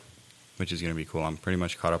yeah. which is going to be cool. I'm pretty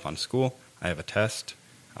much caught up on school. I have a test,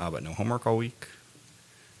 but no homework all week.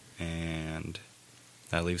 And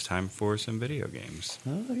that leaves time for some video games.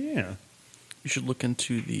 Oh yeah. You should look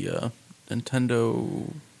into the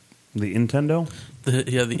Nintendo. The Nintendo? The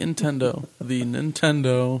Nintendo. The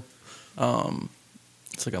Nintendo.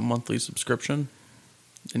 It's like a monthly subscription,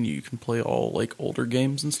 and you can play all like older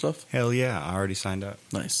games and stuff. Hell yeah, I already signed up.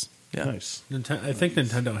 Nice. Yeah. Nice. I think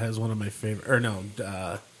Nintendo has one of my favorite. Or no,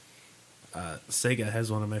 Sega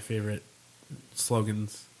has one of my favorite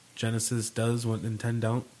slogans. Genesis does what Nintendo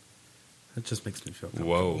don't. That just makes me feel comfortable.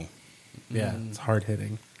 Whoa. Yeah, it's hard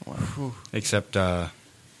hitting. Wow. Except,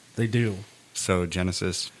 They do. so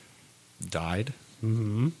Genesis died.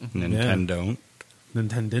 Mm-hmm. Nintendo.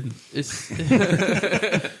 Nintendo didn't. Is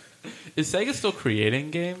Sega still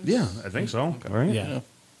creating games? Yeah, I think so. Right? Yeah.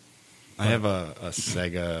 I have a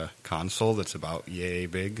Sega console that's about yay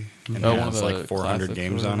big, and Oh, it one of has the like 400 classics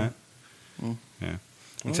games or on it. Mm. Yeah.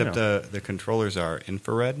 Oh, Except yeah. the controllers are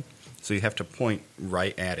infrared, so you have to point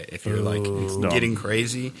right at it. If you're like Oh. getting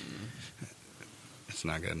crazy, it's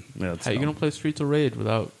not good. Yeah, it's How you dumb. gonna play Streets of Rage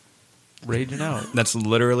without raging out? That's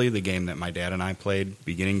literally the game that my dad and I played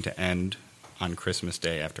beginning to end on Christmas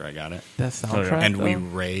Day after I got it. That soundtrack, yeah. And we though?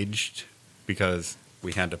 raged because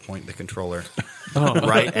we had to point the controller Oh.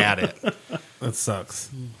 right at it. That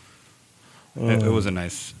sucks. It was a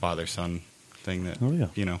nice father-son thing that, Oh, yeah.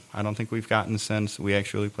 you know, I don't think we've gotten since we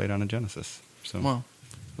actually played on a Genesis. So Wow.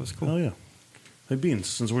 it was cool. Oh yeah. Hey Beans,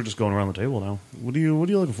 since we're just going around the table now, what are you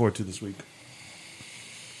looking forward to this week?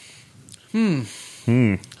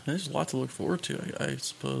 There's a lot to look forward to, I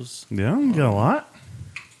suppose. Yeah, you got a lot.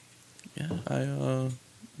 Yeah, I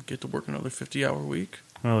get to work another 50-hour week.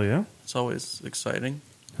 Hell yeah. It's always exciting.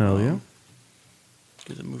 Hell yeah.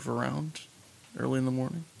 Get to move around early in the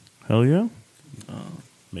morning. Hell yeah.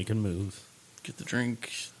 Making moves. Get to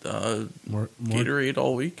drink More Gatorade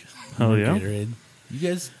all week. Hell yeah. Gatorade. You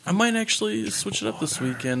guys, I might actually switch it up this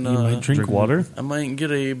week and you might Drink water? I might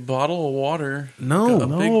get a bottle of water. No, a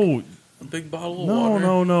No, a big bottle of no,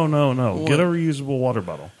 water. no. What? Get a reusable water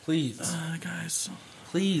bottle. please, Guys.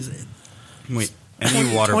 please. Wait,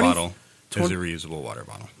 any water 20 bottle is 20 a reusable water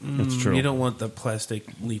bottle. That's true. You don't want the plastic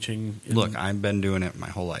leaching. In, Look, I've been doing it my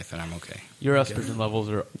whole life, and I'm okay. Your estrogen levels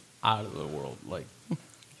are out of the world. Like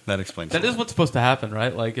That explains that a is lot. what's supposed to happen,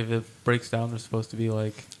 right? Like if it breaks down, they're supposed to be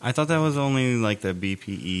like I thought that was only like the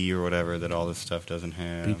BPE or whatever that all this stuff doesn't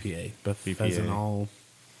have. BPA, bufenol,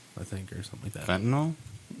 I think, or something like that. Fentanyl?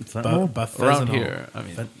 Fentanyl? Bufenol. around here. I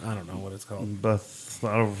mean, I don't know what it's called.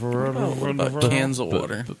 What about cans of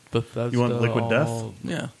water? Bethesda, You want liquid death? all-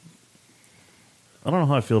 Yeah. I don't know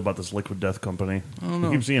how I feel about this Liquid Death company. I don't know.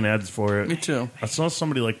 I keep seeing ads for it. Me too. I saw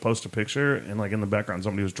somebody like post a picture and like in the background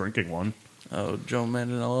somebody was drinking one. Oh, Joe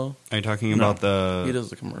Manganiello. Are you talking No. about He the? does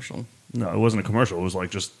the commercial. No, it wasn't a commercial. It was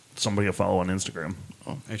like just somebody I follow on Instagram.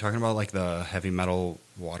 Are you talking about like the heavy metal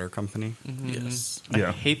water company? Yes. I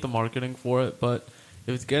Yeah. hate the marketing for it, but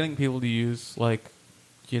if it's getting people to use like,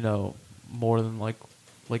 more than like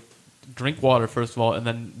drink water first of all, and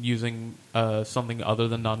then using something other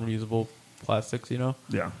than non-reusable plastics, Yeah,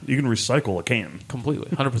 you can recycle a can. completely,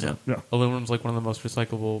 100%. Yeah. Aluminum's like one of the most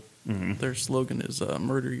recyclable. Their slogan is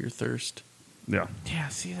 "Murder Your Thirst." Yeah, Yeah,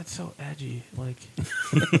 see, that's so edgy. Like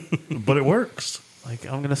but it works.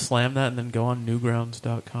 I'm gonna slam that and then go on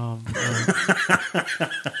newgrounds.com.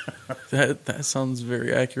 That sounds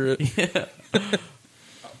very accurate.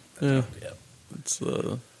 Yeah. It's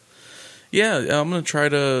yeah. I'm gonna try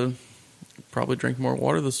to probably drink more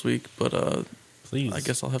water this week, but Please. I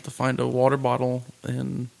guess I'll have to find a water bottle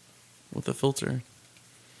and with a filter.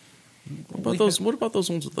 What about those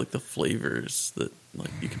ones with like the flavors that like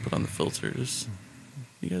you can put on the filters?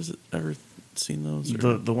 You guys ever seen those?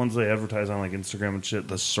 Or? The ones they advertise on like Instagram and shit,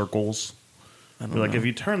 the circles. I don't They're like, know. if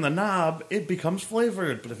you turn the knob, it becomes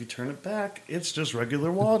flavored, but if you turn it back, it's just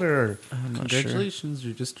regular water. I'm not sure. Congratulations,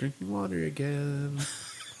 you're just drinking water again.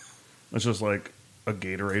 It's just like a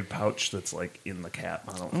Gatorade pouch that's like in the cap.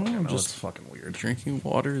 I don't fucking know. just- It's fucking weird. Drinking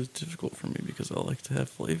water is difficult for me because I like to have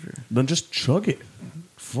flavor. Then just chug it.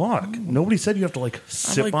 Fuck. Nobody said you have to like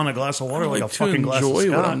sip like- on a glass of water I like a to fucking glass of enjoy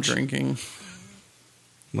scotch. what I'm drinking.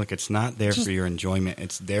 Look, it's not there for your enjoyment.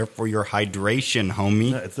 It's there for your hydration,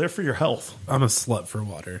 homie. Yeah, it's there for your health. I'm a slut for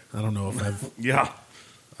water. I don't know if I've. Yeah.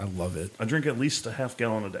 I love it. I drink at least a half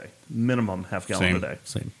gallon a day. Minimum half gallon Same. a day.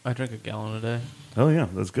 Same. I drink a gallon a day. Oh yeah,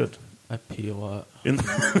 that's good. I pee a lot. In,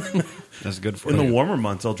 That's good for in you. the warmer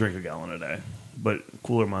months, I'll drink a gallon a day. But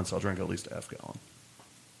cooler months, I'll drink at least a half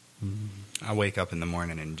gallon. I wake up in the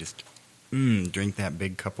morning and just drink that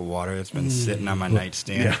big cup of water that's been sitting on my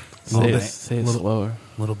nightstand. Yeah. all Say it, night. say it Little- slower.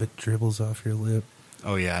 A little bit dribbles off your lip.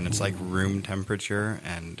 Oh yeah, and it's like room temperature,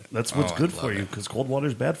 and That's what's I good love for you it. because cold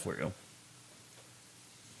water's bad for you.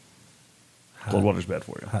 Cold water's bad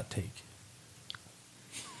for you. Hot take.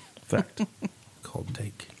 Fact. Cold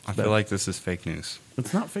take. I feel like this is fake news.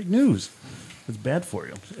 It's not fake news. It's bad for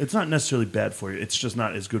you. It's not necessarily bad for you. It's just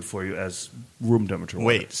not as good for you as room temperature water.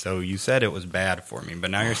 Wait, so you said it was bad for me,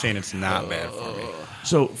 but now you're saying it's not bad for me.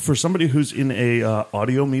 So for somebody who's in a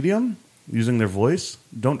audio medium using their voice,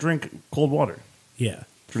 don't drink cold water. Yeah.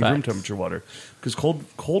 Drink room Facts. temperature water because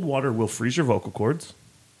cold water will freeze your vocal cords.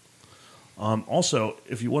 Also,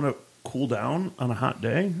 if you want to cool down on a hot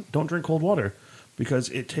day, don't drink cold water because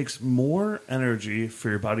it takes more energy for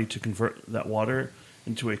your body to convert that water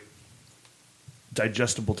into a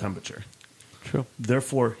digestible temperature. True.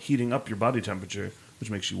 Therefore, heating up your body temperature, which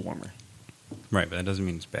makes you warmer. Right, but that doesn't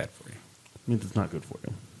mean it's bad for you. Means it's not good for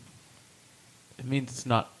you. It means it's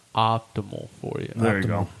not optimal for you. There you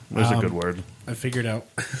go. There's a good word. I figured out.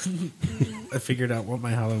 I figured out what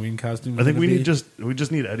my Halloween costume. I think we be. need we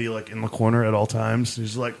just need Eddie like in the corner at all times.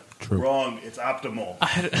 He's like, True. wrong. It's optimal. I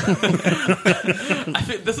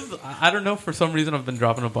think this is. I don't know. For some reason, I've been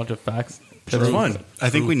dropping a bunch of facts. It's fun. I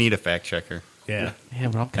think we need a fact checker. Yeah. Yeah,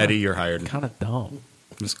 but I'm Eddie, you're hired. kind of dumb.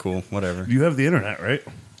 It's cool, whatever. You have the internet, right?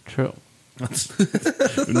 True.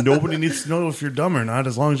 Nobody needs to know if you're dumb or not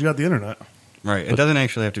as long as you got the internet. Right, it doesn't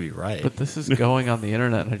actually have to be right. But this is going on the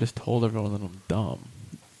internet, and I just told everyone that I'm dumb.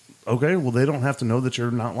 Okay, well, they don't have to know that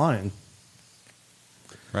you're not lying.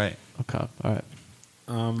 Right. Okay. All right.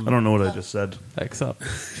 I don't know what I just said. Accept.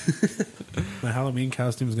 My Halloween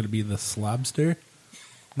costume is going to be the slobster.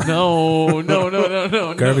 No.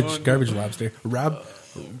 Garbage lobster.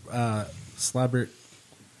 Slobber.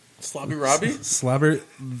 Sloppy Robbie? Slobber.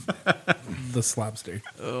 The slobster.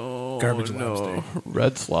 Oh, Garbage no. lobster.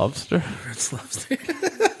 Red lobster. It's lobster.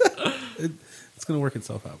 It's going to work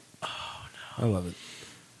itself out. Oh, no. I love it.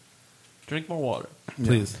 Drink more water.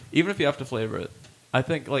 Please. Even if you have to flavor it. I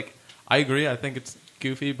think, I agree. I think it's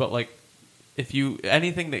goofy, but, if you,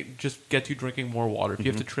 anything that just gets you drinking more water, if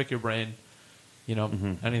you have to trick your brain,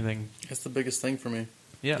 anything. That's the biggest thing for me.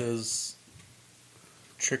 Yeah. Is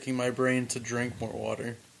tricking my brain to drink more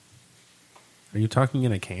water. Are you talking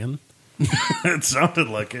in a can? It sounded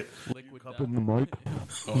like it. Liquid In the mic.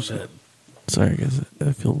 Oh, shit. Sorry, guys.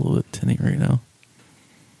 I feel a little bit tinny right now.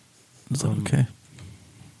 Is that okay?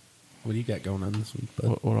 What do you got going on this week,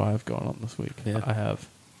 bud? What do I have going on this week? Yeah. I have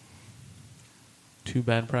 2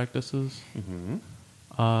 band practices. Mm-hmm.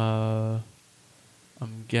 I'm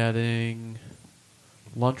getting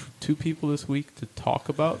lunch with 2 people this week to talk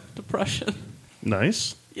about depression.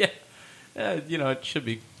 Nice. Yeah. It should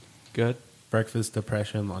be good. Breakfast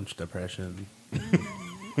depression, lunch depression.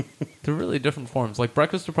 They're really different forms. Like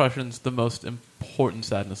breakfast depression's the most important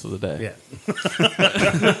sadness of the day. Yeah.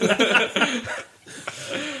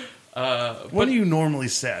 When are you normally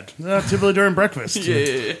sad? Typically during breakfast.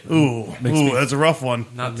 Yeah. Ooh, that's a rough one.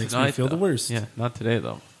 Not That makes me tonight, feel the though. worst. Yeah, not today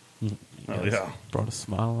though. You Oh, guys yeah. brought a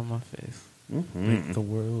smile on my face. Make the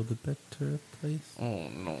world a better place. Oh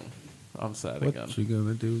no, I'm sad What again. you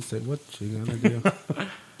gonna do? Say what you gonna do.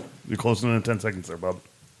 You're closing in 10 seconds there, Bob.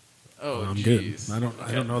 Oh, I'm jeez. good.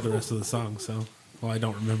 I don't know the rest of the song, so I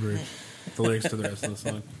don't remember the lyrics to the rest of the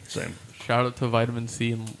song. Same. Shout out to Vitamin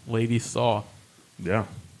C and Lady Saw. Yeah.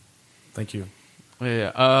 Thank you.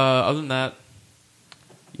 Yeah. Other than that,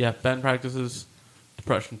 yeah, band practices,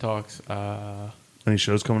 depression talks. Any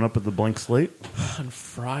shows coming up at the Blank Slate? On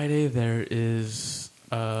Friday there is.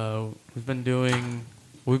 We've been doing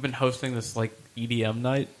we've been hosting this like EDM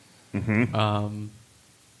night.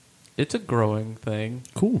 It's a growing thing.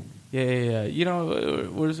 Cool. Yeah. You know,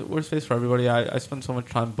 where's space for everybody. I spend so much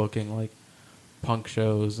time booking like punk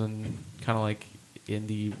shows and kind of like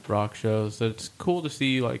indie rock shows. So it's cool to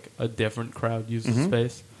see like a different crowd use the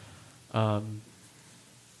space.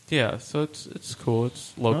 Yeah, so it's cool.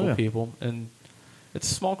 It's local people and it's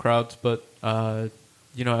small crowds, but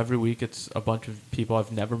you know, every week it's a bunch of people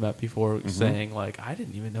I've never met before saying like, I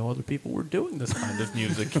didn't even know other people were doing this kind of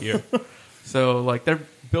music here. So like they're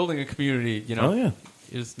building a community. You know,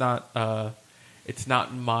 it's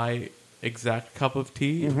not my exact cup of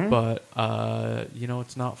tea, but you know,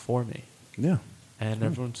 it's not for me. Yeah. And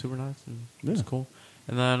everyone's super nice and it's cool.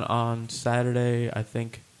 And then on Saturday, I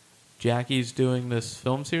think Jackie's doing this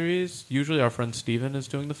film series. Usually our friend Steven is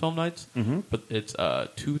doing the film nights, but it's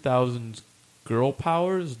 2000s Girl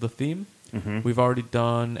Power is the theme. We've already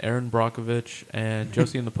done Aaron Brockovich and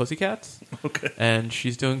Josie and the Pussycats. Okay. And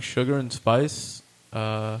she's doing Sugar and Spice.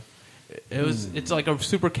 It's like a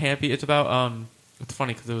super campy. It's about it's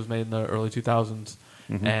funny because it was made in the early 2000s,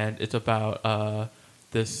 and it's about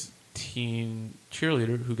this teen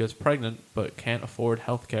cheerleader who gets pregnant but can't afford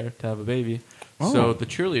health care to have a baby. Oh. So the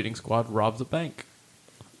cheerleading squad robs a bank.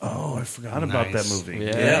 Oh, I forgot about that Nice. movie.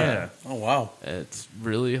 Yeah. Oh wow. It's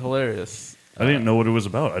really hilarious. I didn't know what it was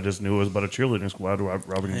about. I just knew it was about a cheerleading squad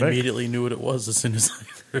robbing a I bank. immediately knew what it was as soon as I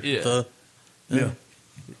heard Yeah. Yeah.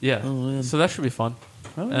 Yeah. Oh, man. So that should be fun.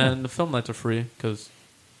 Oh, yeah. And the film nights are free because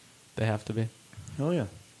they have to be. Oh, yeah.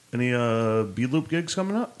 Any B-Loop gigs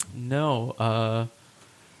coming up? No.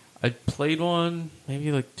 I played one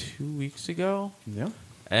maybe like 2 weeks ago. Yeah.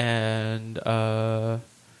 And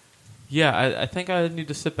yeah, I think I need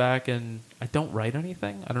to sit back and I don't write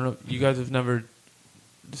anything. I don't know. You guys have never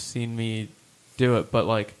seen me do it, but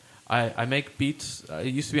like I make beats. It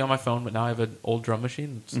used to be on my phone, but now I have an old drum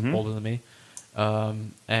machine that's older than me.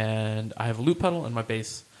 And I have a loop pedal and my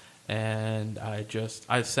bass. And I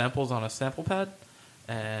have samples on a sample pad.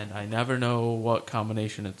 And I never know what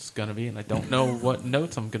combination it's going to be. And I don't know what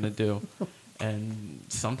notes I'm going to do. And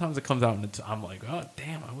sometimes it comes out and I'm like, oh,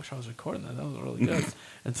 damn, I wish I was recording that. That was really good.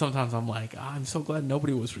 And sometimes I'm like, I'm so glad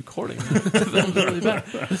nobody was recording that. That was really bad.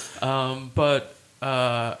 But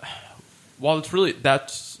while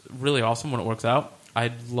that's really awesome when it works out,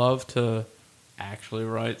 I'd love to actually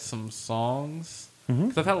write some songs.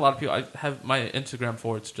 Because I've had a lot of people, I have my Instagram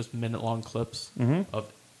for it's just minute-long clips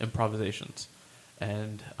of improvisations.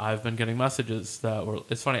 And I've been getting messages that were,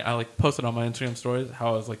 it's funny, I like posted on my Instagram stories how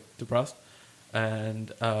I was like depressed.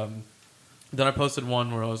 And then I posted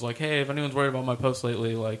one where I was like, hey, if anyone's worried about my posts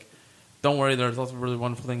lately, like, don't worry, there's lots of really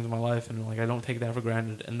wonderful things in my life, and like I don't take that for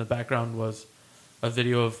granted. And the background was a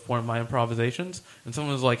video of one of my improvisations, and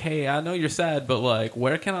someone was like, hey, I know you're sad, but like,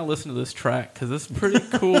 where can I listen to this track? Because it's pretty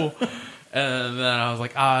cool. And then I was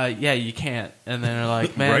like, yeah, you can't. And then they're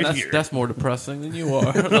like, man, Right that's more depressing than you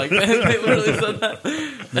are. Like, they literally said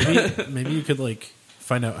that. Maybe you could like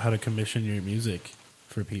find out how to commission your music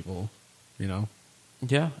for people. You know,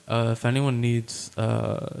 Yeah, if anyone needs,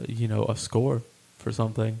 you know, a score for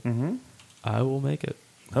something, I will make it.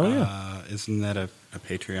 Oh, yeah. Isn't that a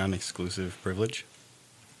Patreon exclusive privilege?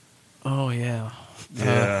 Oh yeah,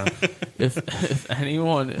 Yeah. if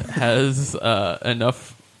anyone has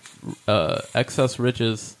enough excess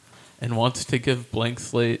riches and wants to give Blank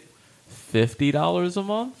Slate $50 a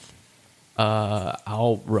month,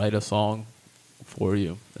 I'll write a song for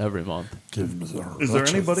you every month. Is there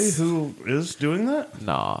anybody who is doing that?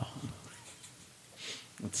 Nah,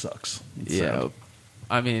 That sucks. It's yeah. sad.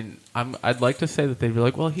 I mean, I'd like to say that they'd be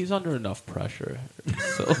like, well, he's under enough pressure,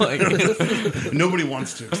 so like, Nobody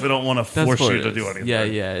wants to 'cause they don't want to that's force what you it to is. do anything.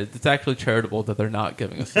 Yeah. It's actually charitable that they're not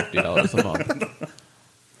giving us $50 a month.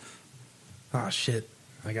 oh shit,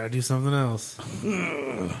 I gotta do something else.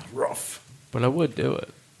 Rough. But I would do it.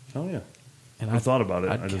 Oh, yeah. And I thought about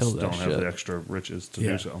it. I'd I kill just that don't have shit. the extra riches to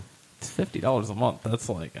Yeah. do so. It's $50 a month. That's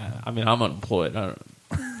like, I mean, I'm unemployed,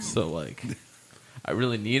 so like, I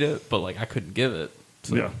really need it, but like, I couldn't give it.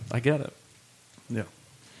 So Yeah. I get it. Yeah.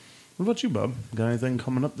 What about you, Bob? Got anything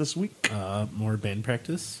coming up this week? More band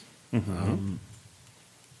practice.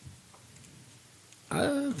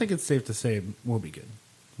 I think it's safe to say we'll be good.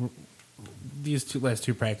 These last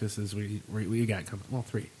two practices we got coming. Well,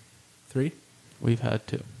 three. We've had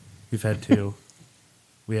two. We've had two.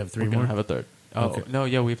 We have three We're more. gonna have a third. Oh Okay. no,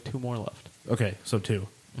 yeah, we have two more left. Okay, so two.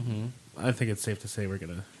 I think it's safe to say we're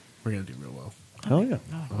gonna do real well. Oh, yeah.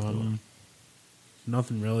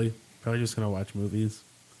 Nothing really. Probably just gonna watch movies.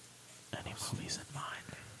 Any movies in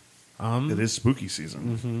mind? It is spooky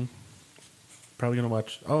season. Probably gonna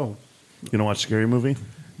watch. Oh, You gonna watch Scary Movie?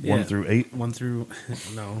 Yeah. 1 through 8? 1 through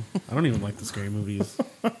no, I don't even like the scary movies.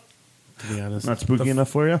 To be honest, Not spooky enough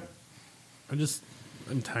for you?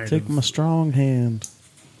 I'm tired. Take of, my strong hand.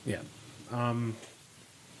 Yeah.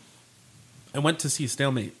 I went to see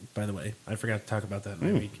Stalemate, by the way. I forgot to talk about that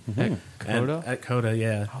in my week. At And- Coda? At Coda,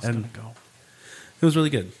 yeah. I was And gonna go. it was really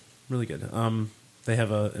good. Really good. They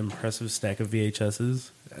have an impressive stack of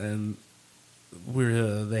VHSs, and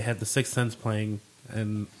they had The Sixth Sense playing,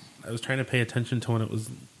 and I was trying to pay attention to when it was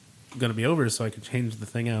going to be over so I could change the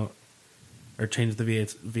thing out, or change the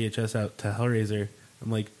VHS out to Hellraiser.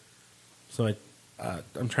 I'm like, so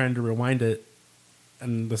I'm trying to rewind it,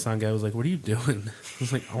 and the sound guy was like, "What are you doing?" I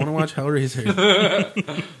was like, "I want to watch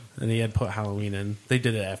Hellraiser." And he had put Halloween in. They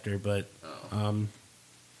did it after, but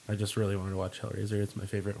I just really wanted to watch Hellraiser. It's my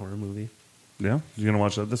favorite horror movie. Yeah? You gonna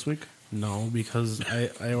watch that this week? No, because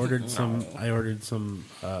I ordered some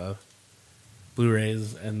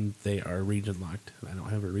Blu-rays and they are region locked. I don't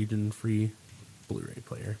have a region free Blu-ray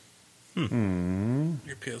player.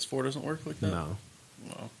 Your PS4 doesn't work like that? No,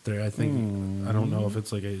 Wow. I think I don't know if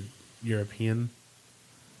it's like a European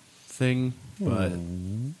thing, but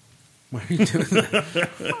why are you doing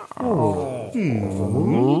that?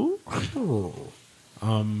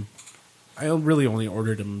 I really only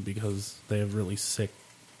ordered them because they have really sick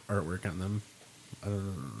artwork on them.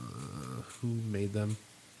 Who made them?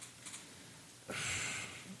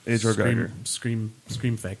 H.R. Geiger. Scream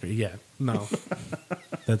Factory. Yeah, no,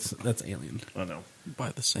 that's Alien. Oh, no. Buy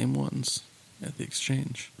the same ones at the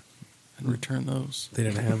exchange and return those. They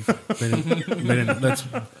didn't have. They didn't. That's.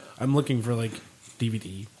 I'm looking for like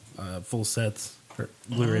DVD full sets or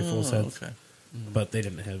Blu-ray full sets, Okay. but they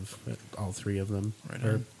didn't have all three of them Right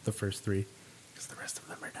or on. the first three because the rest of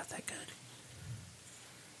them are not that good.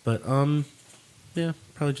 But yeah,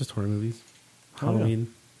 probably just horror movies. Oh, yeah.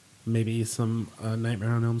 Halloween, maybe some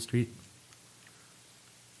Nightmare on Elm Street.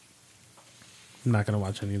 I'm not gonna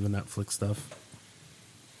watch any of the Netflix stuff.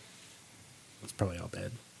 It's probably all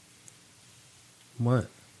bad. What?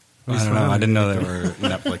 I don't know. I didn't know there were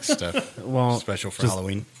Netflix stuff Well, special for just-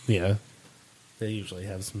 Halloween. Yeah, they usually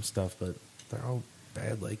have some stuff, but they're all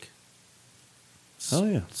bad. Like, Oh,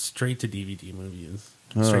 yeah. straight to DVD movies,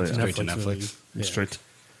 Oh, straight, yeah. to Straight to Netflix Netflix. movies. Yeah.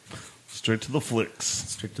 Straight to the flicks.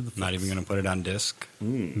 straight to the. Not even going to put it on disc.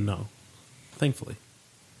 No, thankfully.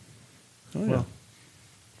 Oh, yeah. Well,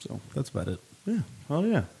 So, that's about it. yeah. Oh,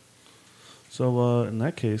 yeah. So, in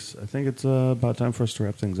that case, I think it's about time for us to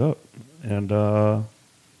wrap things up. And,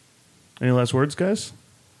 any last words, guys?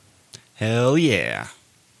 Hell yeah.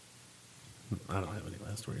 I don't have any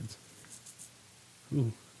last words.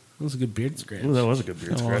 Ooh, that was a good beard scratch. Ooh, that was a good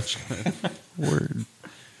beard Oh, scratch. Word.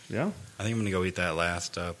 Yeah? I think I'm going to go eat that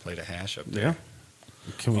last plate of hash up there. Yeah.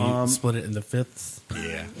 Can we split it into fifths?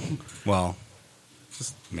 Yeah. Well,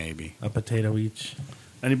 maybe. A potato each.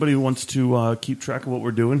 Anybody who wants to keep track of what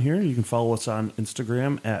we're doing here, you can follow us on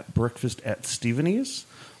Instagram at Breakfast at Stephenie's,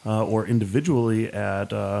 or individually at,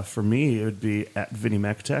 for me, it would be at Vinny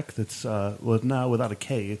MacTech. That's, now without a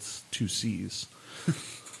K, it's 2 C's.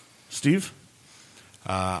 Steve?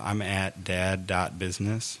 I'm at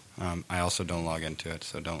dad.business. I also don't log into it,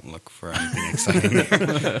 so don't look for anything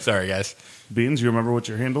exciting. Sorry, guys. Beans, you remember what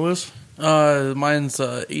your handle is? Mine's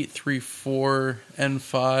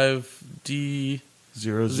 834N5D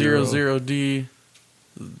 00D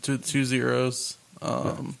 2 zeros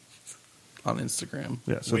on Instagram.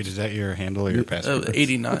 Yeah, so Wait, is that your handle or your password?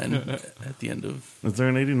 89 at the end of, is there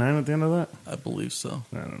an 89 at the end of that? I believe so.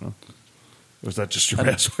 I don't know. Or is that just your I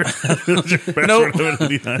don't- password? Is your password Nope. of an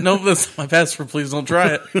 89? Nope, that's my password. Please don't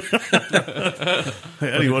try it.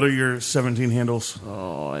 Hey, Eddie, what are your 17 handles?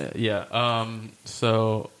 Oh yeah.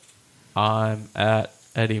 So I'm at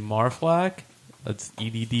Eddie Marflak. That's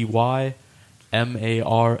EDDY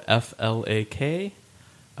MARFLAK.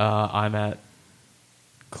 I'm at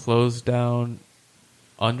close down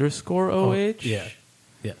 _OH. Yeah.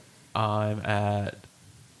 Yeah. I'm at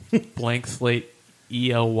blank slate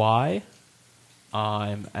ELY.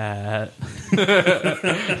 I'm at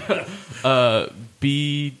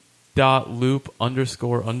B.loop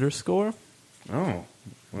 __. Oh,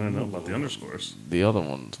 I don't know about the underscores. The other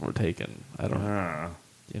ones were taken. I don't know. Ah,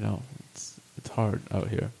 You know, it's hard out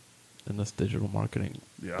here in this digital marketing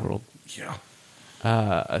Yeah. world. yeah.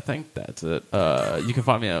 I think that's it. You can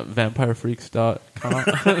find me at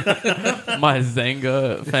vampirefreaks.com. My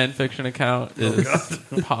Zanga fanfiction account is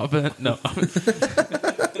popping. No,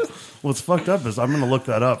 What's fucked up is I'm going to look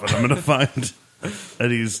that up and I'm going to find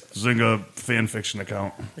Eddie's Zynga fan fiction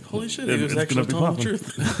account. Holy shit, It- he was it's actually gonna be telling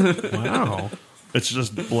the popping. truth. Wow. It's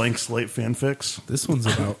just blank slate fanfics. This one's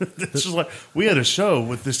about. It's just like we had a show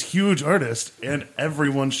with this huge artist, and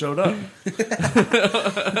everyone showed up.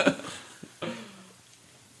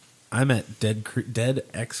 I'm at Dead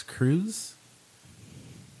X Cruise,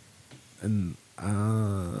 and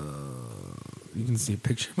you can see a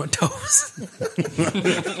picture of my toes.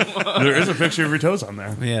 There is a picture of your toes on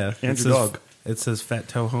there. Yeah, And it your says, dog. It says "Fat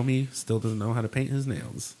Toe Homie still doesn't know how to paint his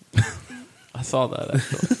nails." I saw that.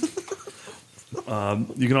 Actually.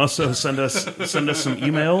 You can also send us some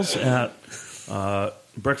emails at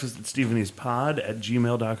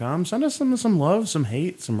breakfastatstephenie'spod@gmail.com. Send us some love, some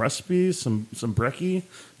hate, some recipes, some brekkie.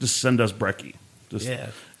 Just send us brekkie. Just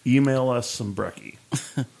email us some brekkie.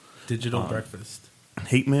 Digital breakfast.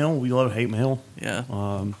 Hate mail. We love hate mail. Yeah.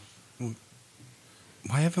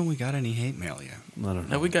 Why haven't we got any hate mail yet? I don't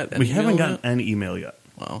know. Have we got We any haven't email gotten any email yet.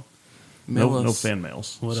 Wow. Mail No us. fan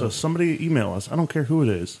mails. What So else? somebody email us. I don't care who it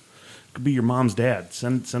is. It could be your mom's dad.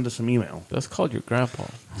 Send us some email. That's called your grandpa.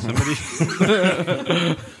 Somebody.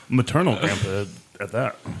 Maternal grandpa at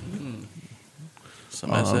that.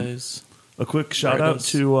 Some essays. A quick shout There it out goes.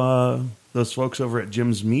 to those folks over at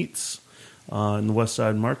Jim's Meats in the West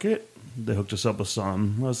Side Market. They hooked us up with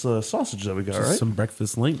some. That's the sausage that we got, Just right? some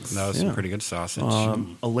breakfast links. That was Yeah. some pretty good sausage.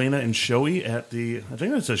 Elena and Shoei at the. I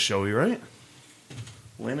think that says Shoei, right?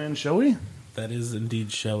 Elena and Shoei? That is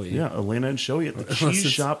indeed showy. Yeah, Elena and Shoei at the Unless cheese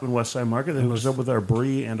it's- shop in West Side Market. They hooked us up with our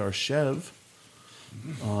brie and our chev.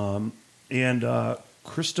 And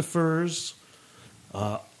Christopher's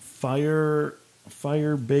fire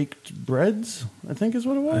baked breads, I think is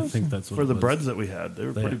what it was. I think that's what for it the was. breads that we had. They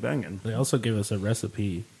were They- pretty banging. They also gave us a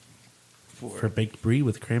recipe for baked brie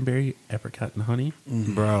with cranberry, apricot, and honey.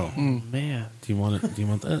 Bro, Man. Do you want it? Do you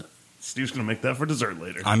want that? Steve's gonna make that for dessert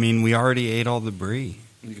later. I mean, we already ate all the brie.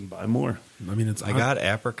 You can buy more. I mean, it's I got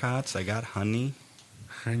apricots. I got honey.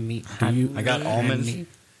 honey. Do you? I got almonds. Honey.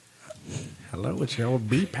 Hello, it's your old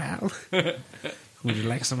bee pal. Would you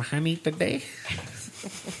like some honey today?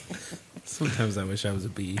 Sometimes I wish I was a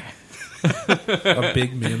bee. A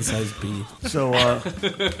big man-sized bee. So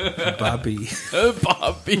Bobby.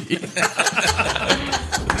 Bobby. You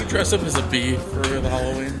dress up as a bee for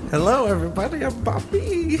Halloween? Hello, everybody. I'm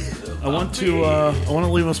Bobby. I want to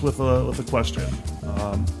leave us with a question.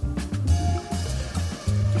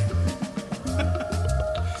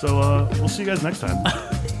 So we'll see you guys next time.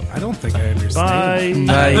 I don't think I understand.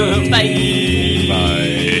 Bye.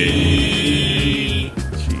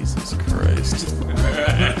 Jesus Christ.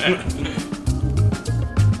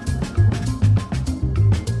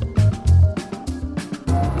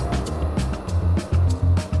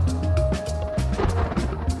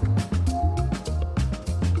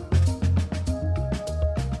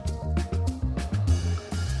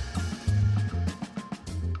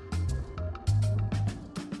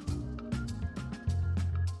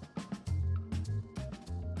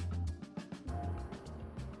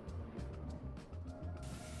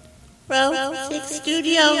 Row 6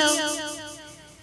 Studios.